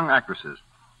prettiest young actresses,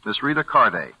 Miss Rita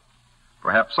Carday.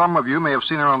 Perhaps some of you may have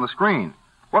seen her on the screen.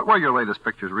 What were your latest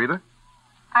pictures, Rita?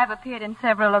 I've appeared in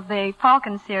several of the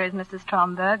Falcon series, Mr.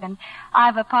 Stromberg, and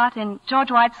I've a part in George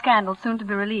White's Scandal, soon to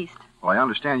be released. Well, I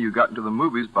understand you got into the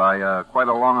movies by quite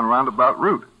a long and roundabout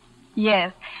route.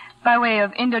 Yes, by way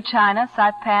of Indochina,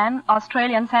 Saipan,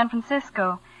 Australia, and San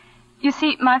Francisco. You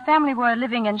see, my family were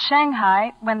living in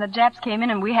Shanghai when the Japs came in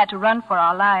and we had to run for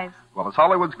our lives. Well, it's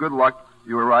Hollywood's good luck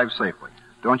you arrived safely.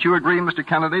 Don't you agree, Mr.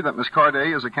 Kennedy, that Miss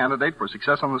Carday is a candidate for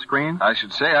success on the screen? I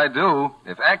should say I do.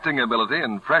 If acting ability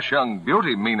and fresh young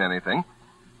beauty mean anything,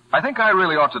 I think I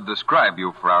really ought to describe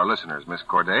you for our listeners, Miss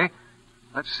Corday.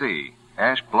 Let's see.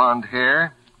 Ash blonde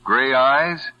hair, gray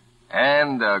eyes,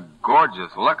 and a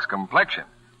gorgeous luxe complexion.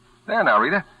 There now,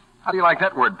 Rita. How do you like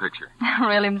that word picture?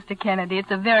 Really, Mr. Kennedy,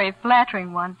 it's a very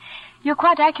flattering one. You're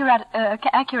quite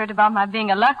accurate about my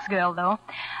being a Lux girl, though.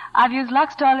 I've used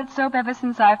Lux toilet soap ever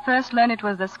since I first learned it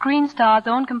was the Screen Star's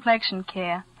own complexion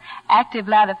care. Active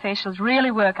lather facials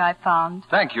really work, I found.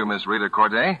 Thank you, Miss Rita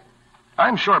Corday.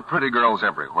 I'm sure pretty girls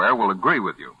everywhere will agree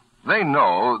with you. They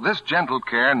know this gentle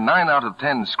care 9 out of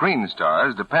 10 Screen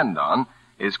Stars depend on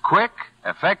is quick,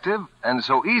 effective, and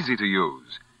so easy to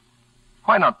use.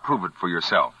 Why not prove it for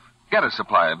yourself? Get a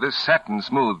supply of this satin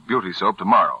smooth beauty soap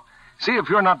tomorrow. See if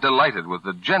you're not delighted with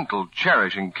the gentle,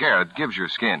 cherishing care it gives your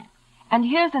skin. And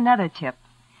here's another tip.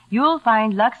 You'll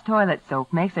find Lux toilet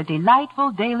soap makes a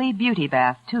delightful daily beauty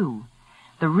bath, too.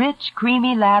 The rich,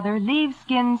 creamy lather leaves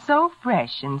skin so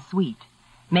fresh and sweet.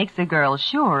 Makes a girl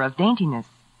sure of daintiness.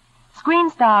 Screen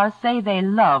Stars say they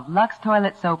love Lux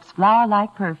toilet soap's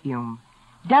flower-like perfume.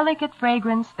 Delicate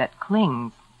fragrance that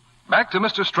clings. Back to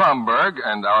Mr. Stromberg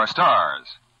and our stars.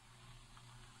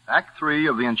 Act 3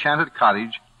 of The Enchanted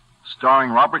Cottage,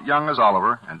 starring Robert Young as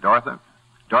Oliver and Dorothy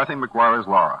McGuire as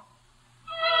Laura.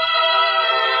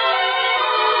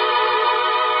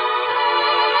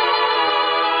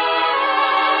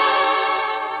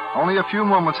 Only a few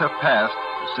moments have passed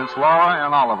since Laura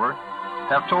and Oliver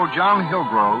have told John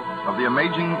Hillgrove of the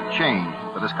amazing change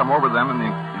that has come over them in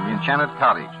the Enchanted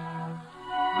Cottage.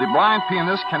 The blind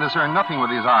pianist can discern nothing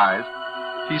with his eyes.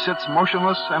 He sits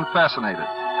motionless and fascinated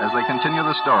as they continue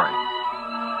the story.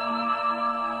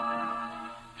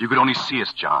 If you could only see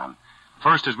us, John.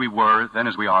 First as we were, then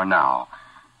as we are now.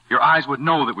 Your eyes would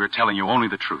know that we're telling you only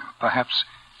the truth. Perhaps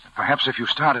if you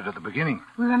started at the beginning.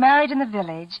 We were married in the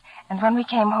village, and when we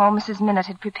came home, Mrs. Minute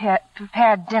had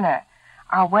prepared dinner,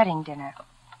 our wedding dinner.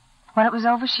 When it was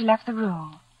over, she left the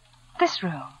room. This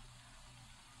room.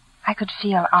 I could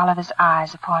feel Oliver's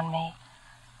eyes upon me.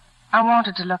 I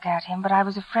wanted to look at him, but I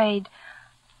was afraid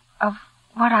of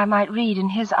what I might read in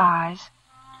his eyes.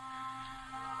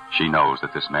 She knows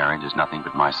that this marriage is nothing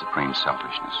but my supreme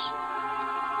selfishness.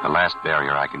 The last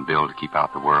barrier I can build to keep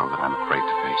out the world that I'm afraid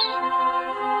to face.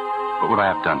 What would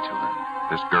I have done to her,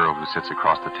 this girl who sits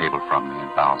across the table from me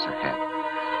and bows her head?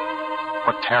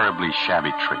 What terribly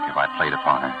shabby trick have I played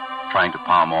upon her, trying to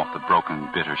palm off the broken,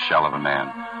 bitter shell of a man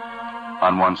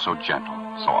on one so gentle,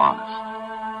 so honest?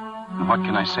 And what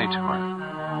can I say to her?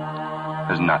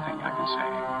 There's nothing I can say.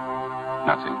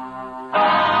 Nothing.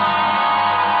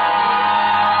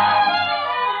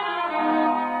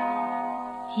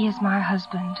 He is my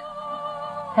husband,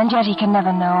 and yet he can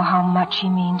never know how much he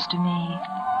means to me.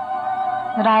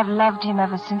 That I've loved him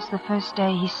ever since the first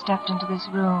day he stepped into this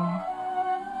room.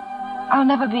 I'll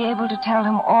never be able to tell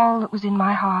him all that was in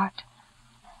my heart,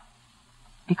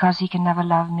 because he can never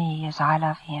love me as I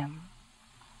love him.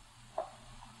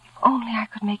 If only I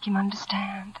could make him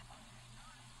understand.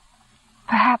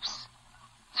 Perhaps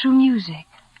through music.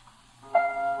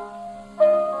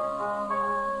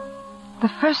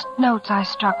 The first notes I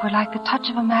struck were like the touch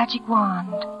of a magic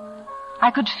wand.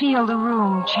 I could feel the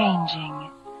room changing.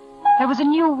 There was a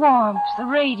new warmth, a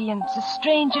radiance, a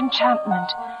strange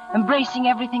enchantment, embracing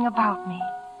everything about me.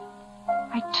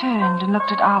 I turned and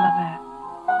looked at Oliver.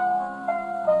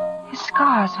 His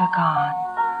scars were gone.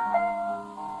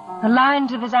 The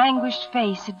lines of his anguished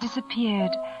face had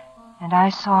disappeared, and I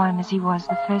saw him as he was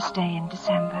the first day in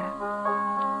December.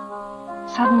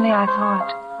 Suddenly I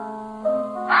thought,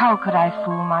 how could I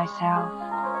fool myself?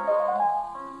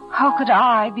 How could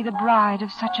I be the bride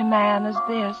of such a man as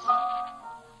this?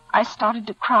 I started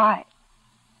to cry.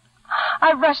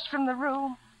 I rushed from the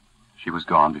room. She was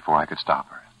gone before I could stop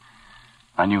her.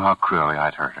 I knew how cruelly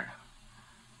I'd hurt her.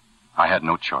 I had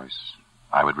no choice.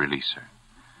 I would release her.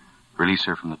 Release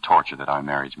her from the torture that our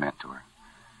marriage meant to her.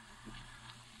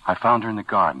 I found her in the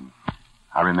garden.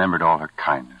 I remembered all her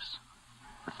kindness,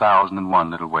 the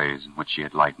 1,001 little ways in which she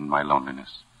had lightened my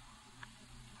loneliness.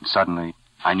 And suddenly,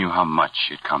 I knew how much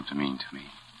she had come to mean to me.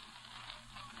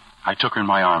 I took her in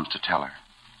my arms to tell her.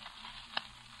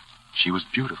 She was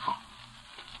beautiful.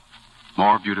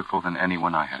 More beautiful than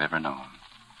anyone I had ever known.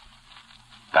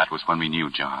 That was when we knew,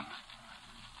 John.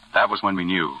 That was when we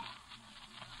knew.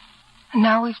 And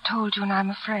now we've told you and I'm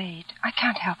afraid. I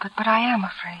can't help it, but I am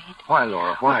afraid. Why,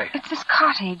 Laura, why? It's this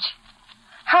cottage.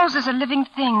 Houses are living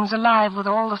things, alive with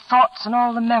all the thoughts and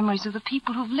all the memories of the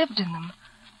people who've lived in them.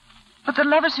 But the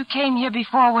lovers who came here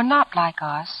before were not like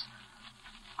us.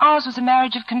 Ours was a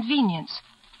marriage of convenience.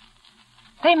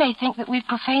 They may think that we've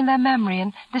profaned their memory,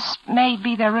 and this may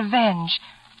be their revenge,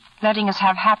 letting us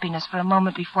have happiness for a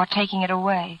moment before taking it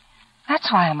away.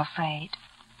 That's why I'm afraid.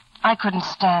 I couldn't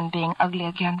stand being ugly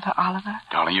again for Oliver.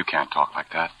 Darling, you can't talk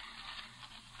like that.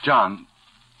 John,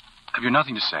 have you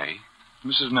nothing to say?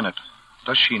 Mrs. Minute,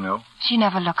 does she know? She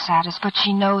never looks at us, but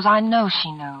she knows. I know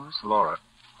she knows. Laura,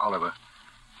 Oliver,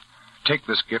 Take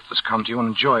this gift that's come to you and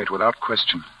enjoy it without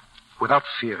question, without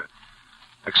fear.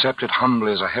 Accept it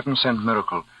humbly as a heaven-sent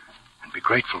miracle and be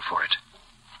grateful for it.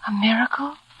 A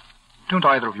miracle? Don't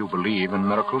either of you believe in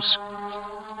miracles?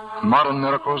 Modern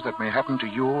miracles that may happen to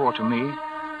you or to me,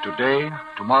 today,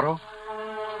 tomorrow.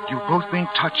 You've both been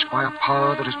touched by a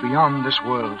power that is beyond this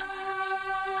world.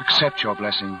 Accept your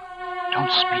blessing.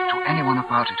 Don't speak to anyone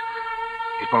about it.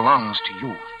 It belongs to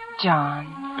you.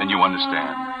 John. Then you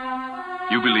understand.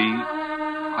 You believe?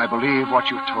 I believe what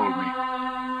you've told me.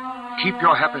 Keep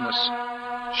your happiness.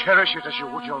 Cherish it as you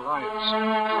would your lives.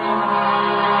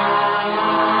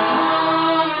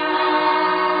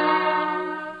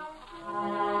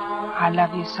 I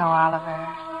love you so, Oliver.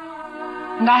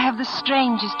 And I have the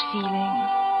strangest feeling.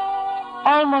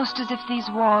 Almost as if these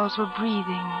walls were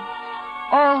breathing.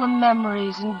 All the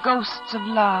memories and ghosts of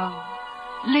love.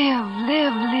 Live,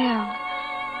 live, live.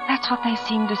 That's what they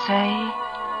seem to say.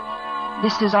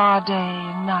 This is our day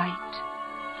and night.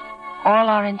 All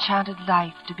our enchanted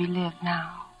life to be lived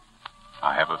now.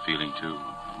 I have a feeling, too.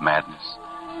 Madness.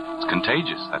 It's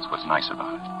contagious. That's what's nice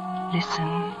about it.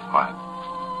 Listen. What?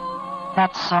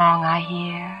 That song I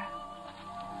hear.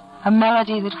 A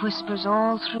melody that whispers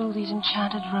all through these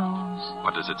enchanted rooms.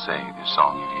 What does it say, this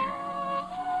song you hear?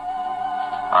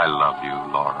 I love you,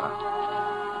 Laura.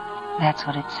 That's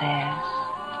what it says.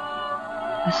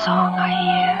 The song I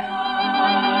hear.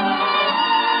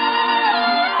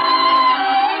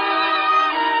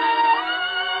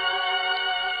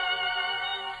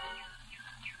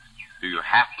 Do you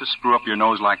have to screw up your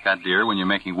nose like that, dear, when you're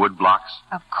making wood blocks?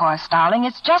 Of course, darling.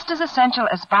 It's just as essential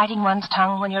as biting one's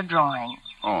tongue when you're drawing.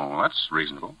 Oh, that's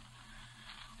reasonable.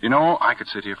 You know, I could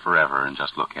sit here forever and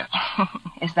just look at you.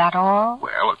 Is that all?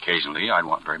 Well, occasionally I'd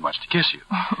want very much to kiss you.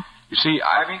 You see,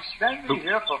 I've been standing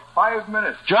here for 5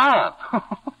 minutes. John!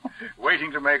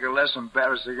 Waiting to make a less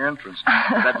embarrassing entrance.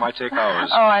 That might take hours.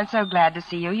 Oh, I'm so glad to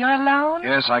see you. You're alone?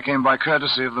 Yes, I came by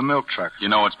courtesy of the milk truck. You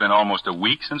know, it's been almost a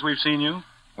week since we've seen you.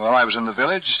 Well, I was in the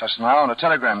village just now, and a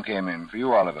telegram came in for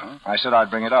you, Oliver. I said I'd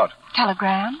bring it out.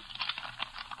 Telegram?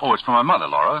 Oh, it's from my mother,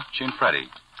 Laura. She and Freddie.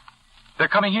 They're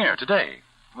coming here today.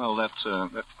 Well,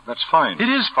 that's fine. It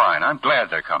is fine. I'm glad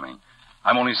they're coming.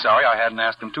 I'm only sorry I hadn't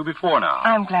asked them to before now.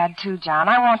 I'm glad, too, John.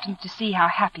 I want them to see how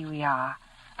happy we are.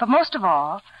 But most of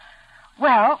all,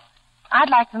 well, I'd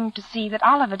like them to see that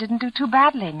Oliver didn't do too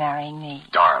badly marrying me.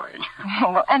 Darling.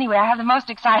 Well, anyway, I have the most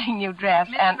exciting new dress,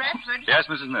 and... Bradford? Yes,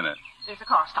 Mrs. Minute. There's a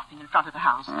car stopping in front of the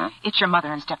house. Huh? It's your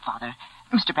mother and stepfather.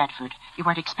 Mr. Bradford, you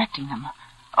weren't expecting them.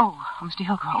 Oh, Mr.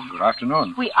 Hillgrove. Good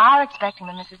afternoon. We are expecting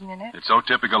them, Mrs. Minute. It's so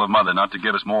typical of Mother not to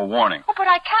give us more warning. Oh, but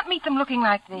I can't meet them looking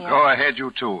like this. Go ahead,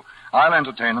 you two. I'll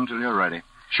entertain them till you're ready.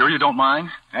 Sure you don't mind?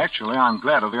 Actually, I'm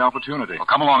glad of the opportunity. Well,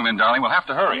 come along then, darling. We'll have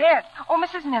to hurry. Yes. Oh,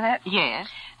 Mrs. Minute. Yes?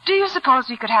 Do you suppose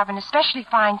we could have an especially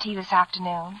fine tea this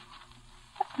afternoon?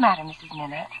 What's the matter, Mrs.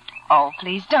 Minute? Oh,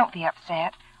 please, don't be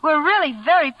upset. We're really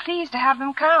very pleased to have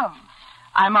them come.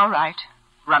 I'm all right.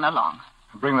 Run along.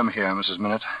 Bring them here, Mrs.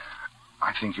 Minute.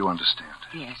 I think you understand.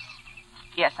 Yes.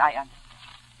 Yes, I understand.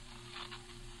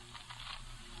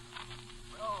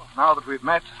 Well, now that we've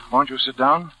met, won't you sit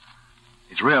down?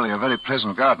 It's really a very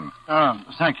pleasant garden.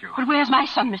 Thank you. But where's my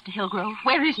son, Mr. Hillgrove?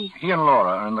 Where is he? He and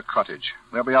Laura are in the cottage.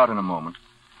 They'll be out in a moment.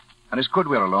 And it's good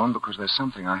we're alone because there's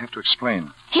something I have to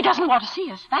explain. He doesn't want to see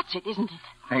us. That's it, isn't it?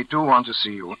 They do want to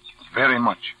see you. Very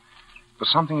much. But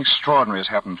something extraordinary has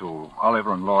happened to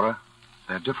Oliver and Laura.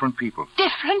 They're different people.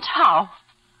 Different? How?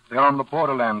 They're on the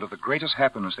borderland of the greatest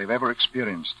happiness they've ever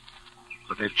experienced.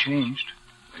 But they've changed.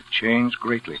 They've changed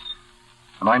greatly.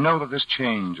 And I know that this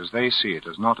change, as they see it,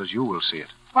 is not as you will see it.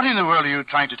 What in the world are you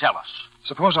trying to tell us?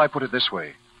 Suppose I put it this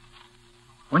way.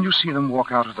 When you see them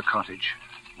walk out of the cottage,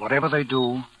 whatever they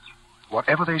do,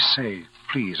 whatever they say,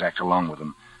 please act along with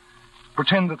them.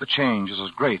 Pretend that the change is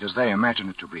as great as they imagine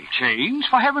it to be. Change?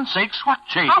 For heaven's sakes, what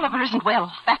change? Oliver isn't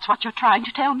well. That's what you're trying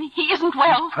to tell me. He isn't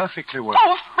well. He's perfectly well.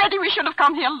 Oh, Freddie, we should have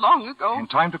come here long ago. In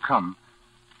time to come,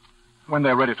 when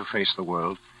they're ready to face the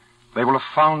world, they will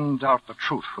have found out the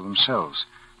truth for themselves.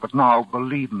 But now,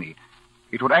 believe me,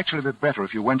 it would actually be better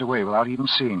if you went away without even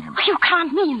seeing him. You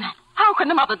can't mean that. How can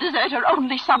a mother desert her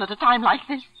only son at a time like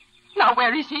this? Now,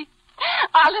 where is he?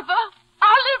 Oliver!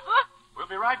 Oliver! We'll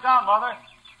be right down, Mother.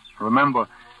 Remember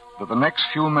that the next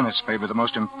few minutes may be the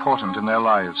most important in their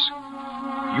lives.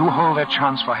 You hold their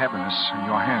chance for happiness in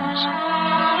your hands.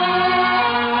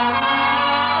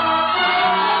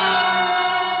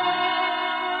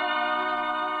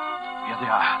 Here they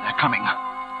are. They're coming.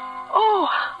 Oh,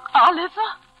 Oliver.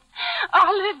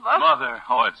 Oliver. Mother,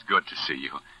 oh, it's good to see you.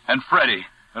 And Freddie.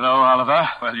 Hello, Oliver.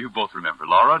 Well, you both remember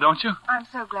Laura, don't you? I'm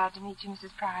so glad to meet you,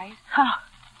 Mrs. Price.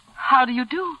 How do you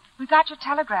do? We got your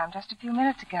telegram just a few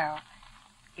minutes ago.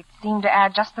 It seemed to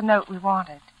add just the note we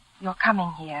wanted. You're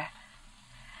coming here.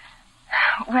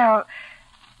 Well,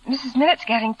 Mrs. Minnett's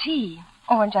getting tea.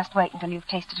 Oh, and just wait until you've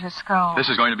tasted her scone. This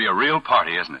is going to be a real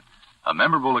party, isn't it? A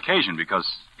memorable occasion because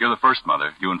you're the first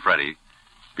mother, you and Freddie,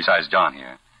 besides John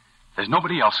here. There's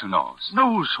nobody else who knows.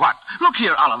 Knows what? Look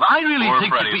here, Oliver, I really Poor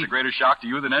think Freddie, that it's a greater shock to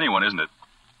you than anyone, isn't it?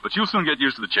 But you'll soon get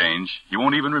used to the change. You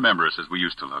won't even remember us as we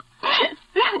used to look.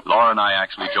 Laura and I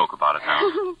actually joke about it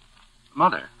now.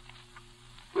 Mother.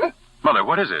 Mother,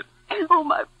 what is it? Oh,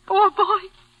 my poor boy.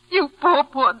 You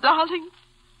poor darling.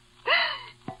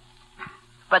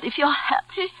 But if you're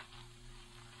happy,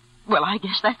 well, I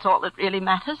guess that's all that really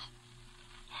matters.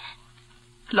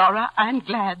 Laura, I'm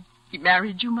glad he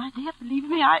married you, my dear. Believe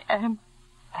me, I am.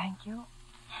 Thank you.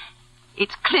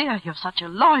 It's clear you're such a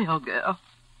loyal girl.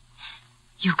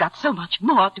 You've got so much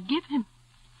more to give him.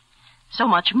 So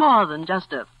much more than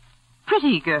just a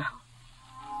pretty girl.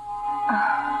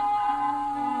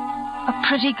 A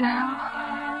pretty girl?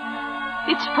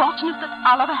 It's fortunate that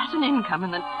Oliver has an income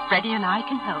and that Freddie and I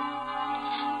can help.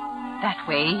 That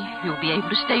way, you'll be able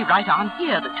to stay right on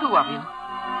here, the two of you.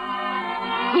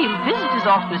 We'll visit as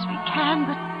often as we can,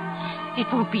 but it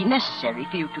won't be necessary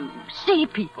for you to see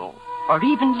people or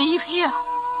even leave here.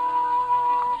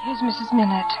 Here's Mrs.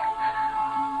 Minute.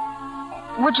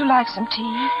 Would you like some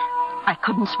tea? I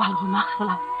couldn't swallow a mouthful.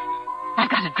 I've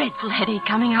got a dreadful headache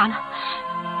coming on.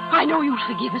 I know you'll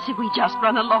forgive us if we just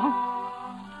run along.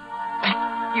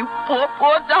 You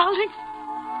poor darling.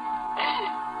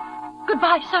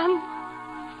 Goodbye, son.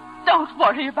 Don't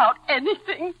worry about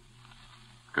anything.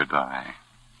 Goodbye.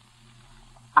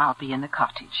 I'll be in the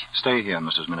cottage. Stay here,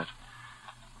 Mrs. Minute.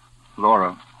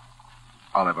 Laura,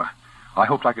 Oliver, I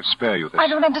hoped I could spare you this. I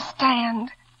don't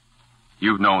understand.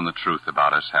 You've known the truth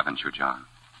about us, haven't you, John?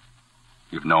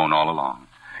 You've known all along.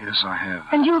 Yes, I have.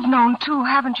 And you've known, too,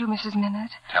 haven't you, Mrs.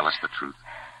 Minute? Tell us the truth.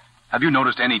 Have you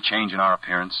noticed any change in our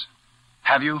appearance?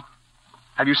 Have you?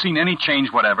 Have you seen any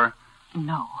change whatever?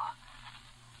 No.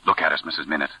 Look at us, Mrs.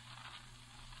 Minute.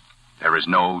 There is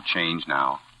no change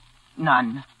now.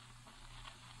 None.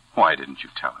 Why didn't you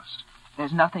tell us?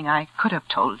 There's nothing I could have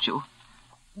told you.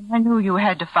 I knew you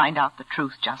had to find out the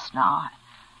truth just now.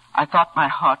 I thought my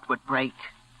heart would break.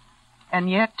 And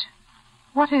yet,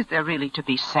 what is there really to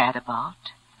be sad about?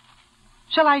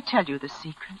 Shall I tell you the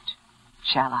secret?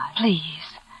 Shall I?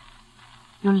 Please.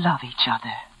 You love each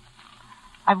other.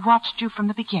 I've watched you from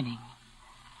the beginning.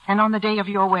 And on the day of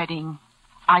your wedding,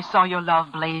 I saw your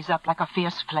love blaze up like a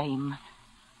fierce flame.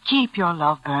 Keep your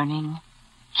love burning.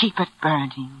 Keep it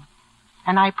burning.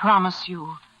 And I promise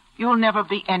you, you'll never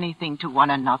be anything to one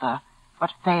another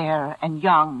but fair and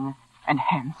young and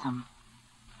handsome.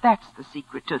 That's the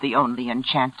secret to the only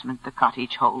enchantment the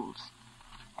cottage holds.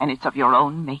 And it's of your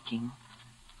own making.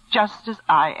 Just as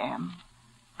I am.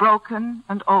 Broken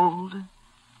and old.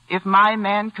 If my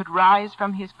man could rise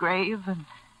from his grave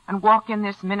and walk in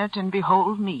this minute and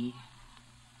behold me,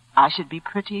 I should be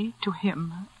pretty to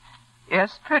him.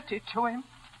 Yes, pretty to him.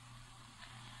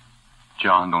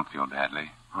 John, don't feel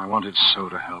badly. I wanted so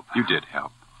to help. You did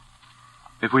help.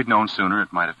 If we'd known sooner,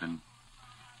 it might have been...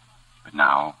 But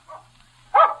now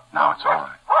it's all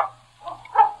right.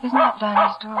 Isn't that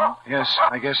Danny's door? Yes,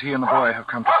 I guess he and the boy have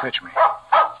come to fetch me.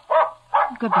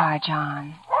 Goodbye,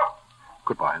 John.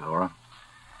 Goodbye, Laura.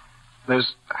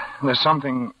 There's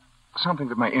something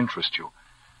that may interest you.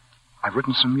 I've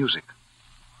written some music.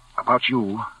 About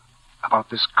you, about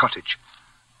this cottage.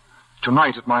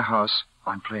 Tonight at my house,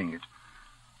 I'm playing it.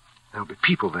 There'll be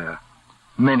people there.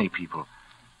 Many people.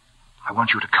 I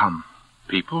want you to come.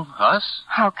 People? Us?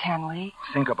 How can we?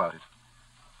 Think about it.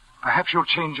 Perhaps you'll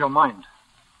change your mind.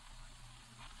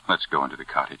 Let's go into the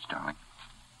cottage, darling.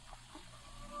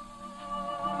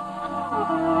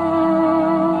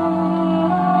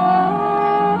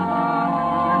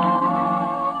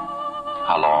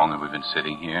 How long have we been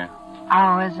sitting here?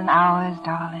 Hours and hours,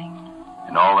 darling.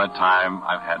 In all that time,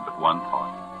 I've had but one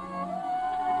thought.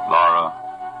 Laura,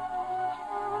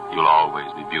 you'll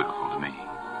always be beautiful to me.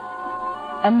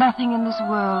 And nothing in this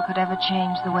world could ever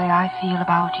change the way I feel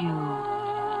about you.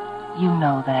 You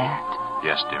know that.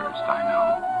 Yes, dearest, I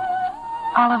know.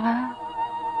 Oliver,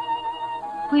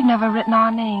 we've never written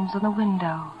our names on the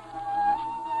window.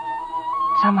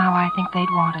 Somehow I think they'd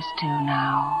want us to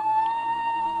now.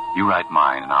 You write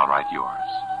mine and I'll write yours.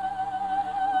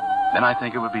 Then I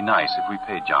think it would be nice if we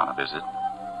paid John a visit.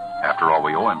 After all,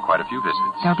 we owe him quite a few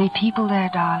visits. There'll be people there,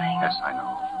 darling. Yes, I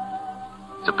know.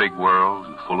 It's a big world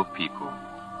and full of people.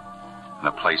 And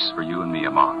a place for you and me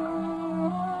among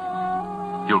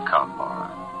them. You'll come, Laura.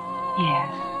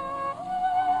 Yes.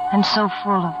 And so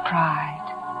full of pride.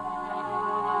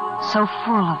 so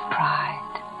full of pride.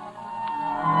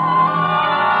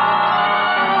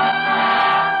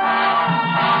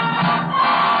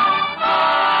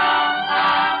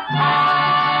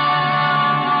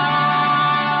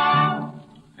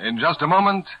 In just a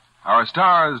moment, our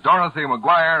stars Dorothy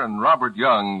Maguire and Robert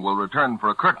Young will return for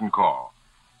a curtain call.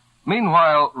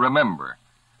 Meanwhile, remember,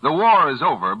 the war is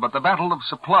over, but the battle of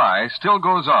supply still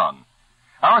goes on.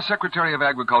 Our Secretary of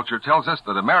Agriculture tells us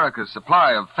that America's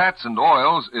supply of fats and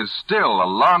oils is still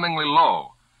alarmingly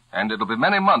low, and it'll be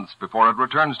many months before it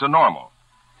returns to normal.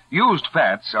 Used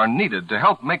fats are needed to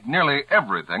help make nearly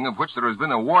everything of which there has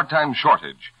been a wartime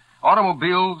shortage.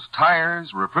 Automobiles,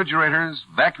 tires, refrigerators,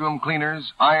 vacuum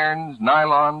cleaners, irons,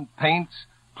 nylon, paints,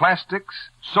 plastics,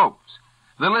 soaps.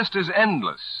 The list is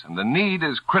endless, and the need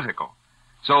is critical.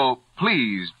 So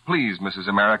please, Mrs.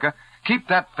 America, keep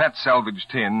that fat salvage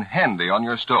tin handy on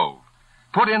your stove.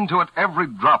 Put into it every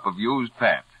drop of used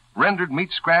fat, rendered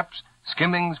meat scraps,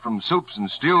 skimmings from soups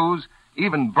and stews,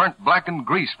 even burnt blackened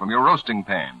grease from your roasting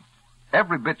pan.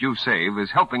 Every bit you save is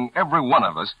helping every one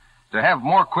of us to have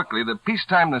more quickly the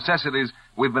peacetime necessities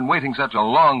we've been waiting such a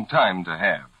long time to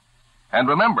have. And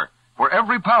remember, for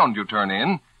every pound you turn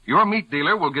in, your meat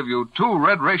dealer will give you 2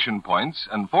 red ration points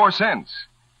and 4 cents.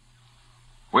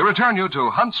 We return you to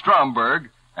Hunt Stromberg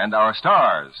and our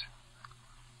stars.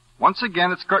 Once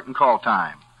again, it's curtain call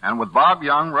time. And with Bob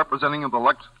Young representing the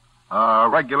Lux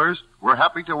regulars, we're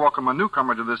happy to welcome a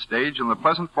newcomer to this stage in the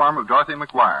pleasant form of Dorothy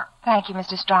Maguire. Thank you,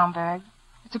 Mr. Stromberg.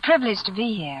 It's a privilege to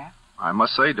be here. I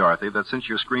must say, Dorothy, that since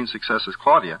your screen success is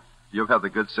Claudia, you've had the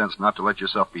good sense not to let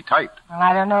yourself be typed. Well,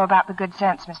 I don't know about the good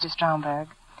sense, Mr. Stromberg.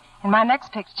 In my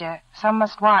next picture, Some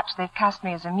Must Watch, they've cast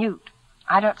me as a mute.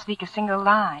 I don't speak a single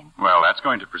line. Well, that's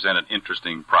going to present an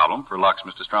interesting problem for Lux,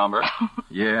 Mr. Stromberg.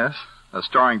 Yes, a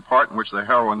starring part in which the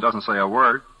heroine doesn't say a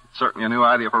word. It's certainly a new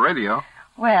idea for radio.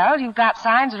 Well, you've got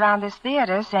signs around this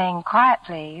theater saying, "Quiet,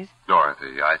 please."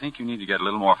 Dorothy, I think you need to get a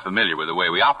little more familiar with the way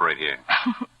we operate here.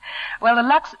 Well, the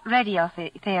Lux Radio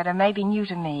Theater may be new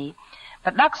to me,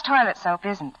 but Lux toilet soap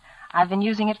isn't. I've been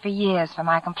using it for years for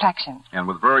my complexion. And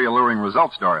with very alluring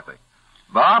results, Dorothy.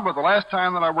 Bob, the last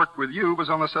time that I worked with you was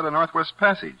on the set of Northwest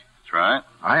Passage. That's right.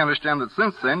 I understand that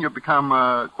since then you've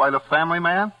become quite a family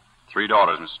man? 3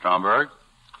 daughters, Mr. Stromberg.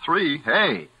 3?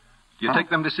 Hey, do you take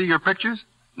them to see your pictures?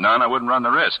 None, I wouldn't run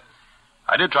the risk.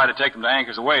 I did try to take them to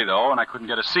Anchors Away, though, and I couldn't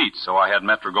get a seat, so I had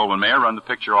Metro Goldwyn Mayer run the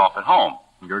picture off at home.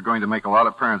 You're going to make a lot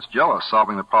of parents jealous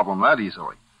solving the problem that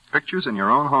easily. Pictures in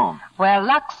your own home. Well,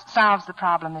 Lux solves the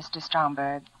problem, Mr.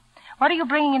 Stromberg. What are you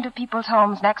bringing into people's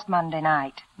homes next Monday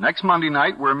night? Next Monday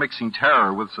night, we're mixing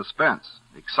terror with suspense,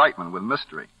 excitement with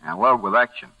mystery, and love with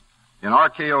action. In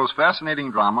RKO's fascinating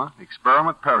drama,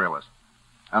 Experiment Perilous.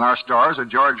 And our stars are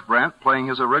George Brent playing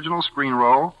his original screen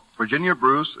role, Virginia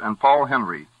Bruce, and Paul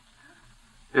Henry.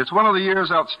 It's one of the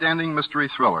year's outstanding mystery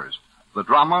thrillers. The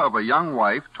drama of a young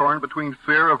wife torn between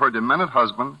fear of her demented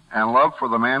husband and love for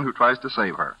the man who tries to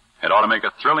save her. It ought to make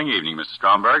a thrilling evening, Mr.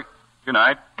 Stromberg. Good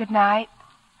night. Good night.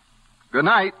 Good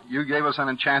night. You gave us an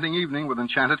enchanting evening with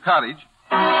Enchanted Cottage.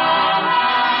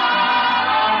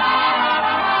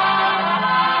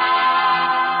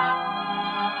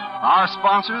 Our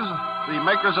sponsors, the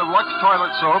makers of Lux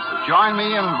Toilet Soap, join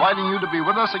me in inviting you to be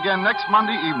with us again next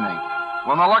Monday evening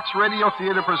when the Lux Radio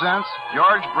Theater presents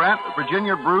George Brent,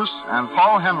 Virginia Bruce, and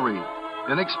Paul Henry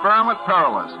in Experiment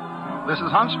Perilous. This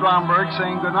is Hunt Stromberg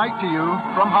saying goodnight to you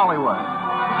from Hollywood.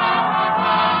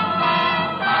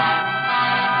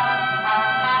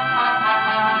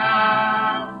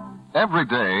 Every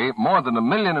day, more than 1.5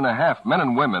 million men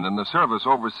and women in the service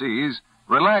overseas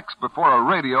relax before a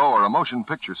radio or a motion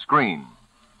picture screen.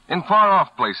 In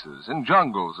far-off places, in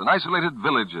jungles, in isolated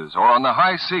villages, or on the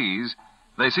high seas,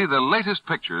 they see the latest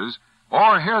pictures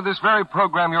or hear this very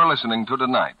program you're listening to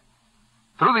tonight.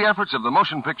 Through the efforts of the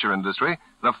motion picture industry,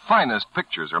 the finest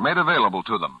pictures are made available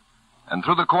to them. And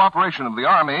through the cooperation of the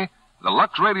Army, the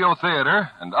Lux Radio Theater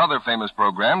and other famous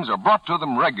programs are brought to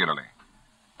them regularly.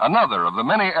 Another of the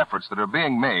many efforts that are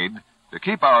being made to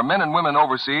keep our men and women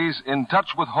overseas in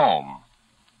touch with home.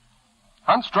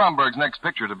 Hunt Stromberg's next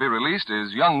picture to be released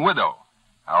is Young Widow.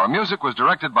 Our music was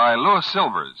directed by Louis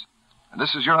Silvers. And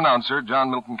this is your announcer, John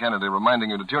Milton Kennedy,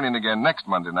 reminding you to tune in again next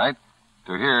Monday night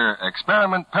to hear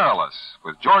Experiment Perilous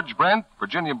with George Brent,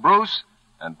 Virginia Bruce,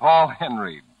 and Paul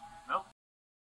Henry.